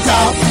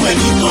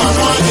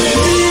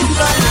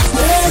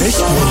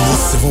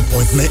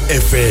 107.9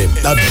 FM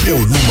lábẹ́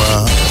Olúmọ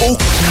ó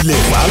kilẹ̀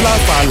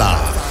fàlàfàlà.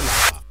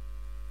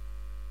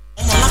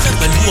 ọmọ aláfẹ́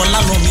pẹ̀lú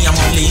ọlálọ́mí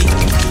amọ̀lé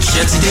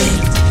ṣẹ́ ti dé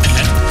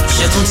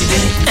ṣẹ́ tún ti dé.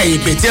 ẹ̀yin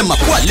pètè ẹ̀ mà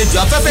kó àlejò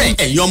afẹ́fẹ́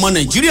ẹ̀yin ọmọ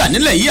Nàìjíríà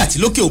nílẹ̀ yìí àti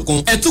lókè òkun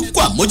ẹ̀ tún kó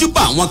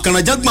àmójúbà àwọn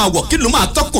kanranjágbọ̀n àwọ̀ kí ló máa tọ́kùn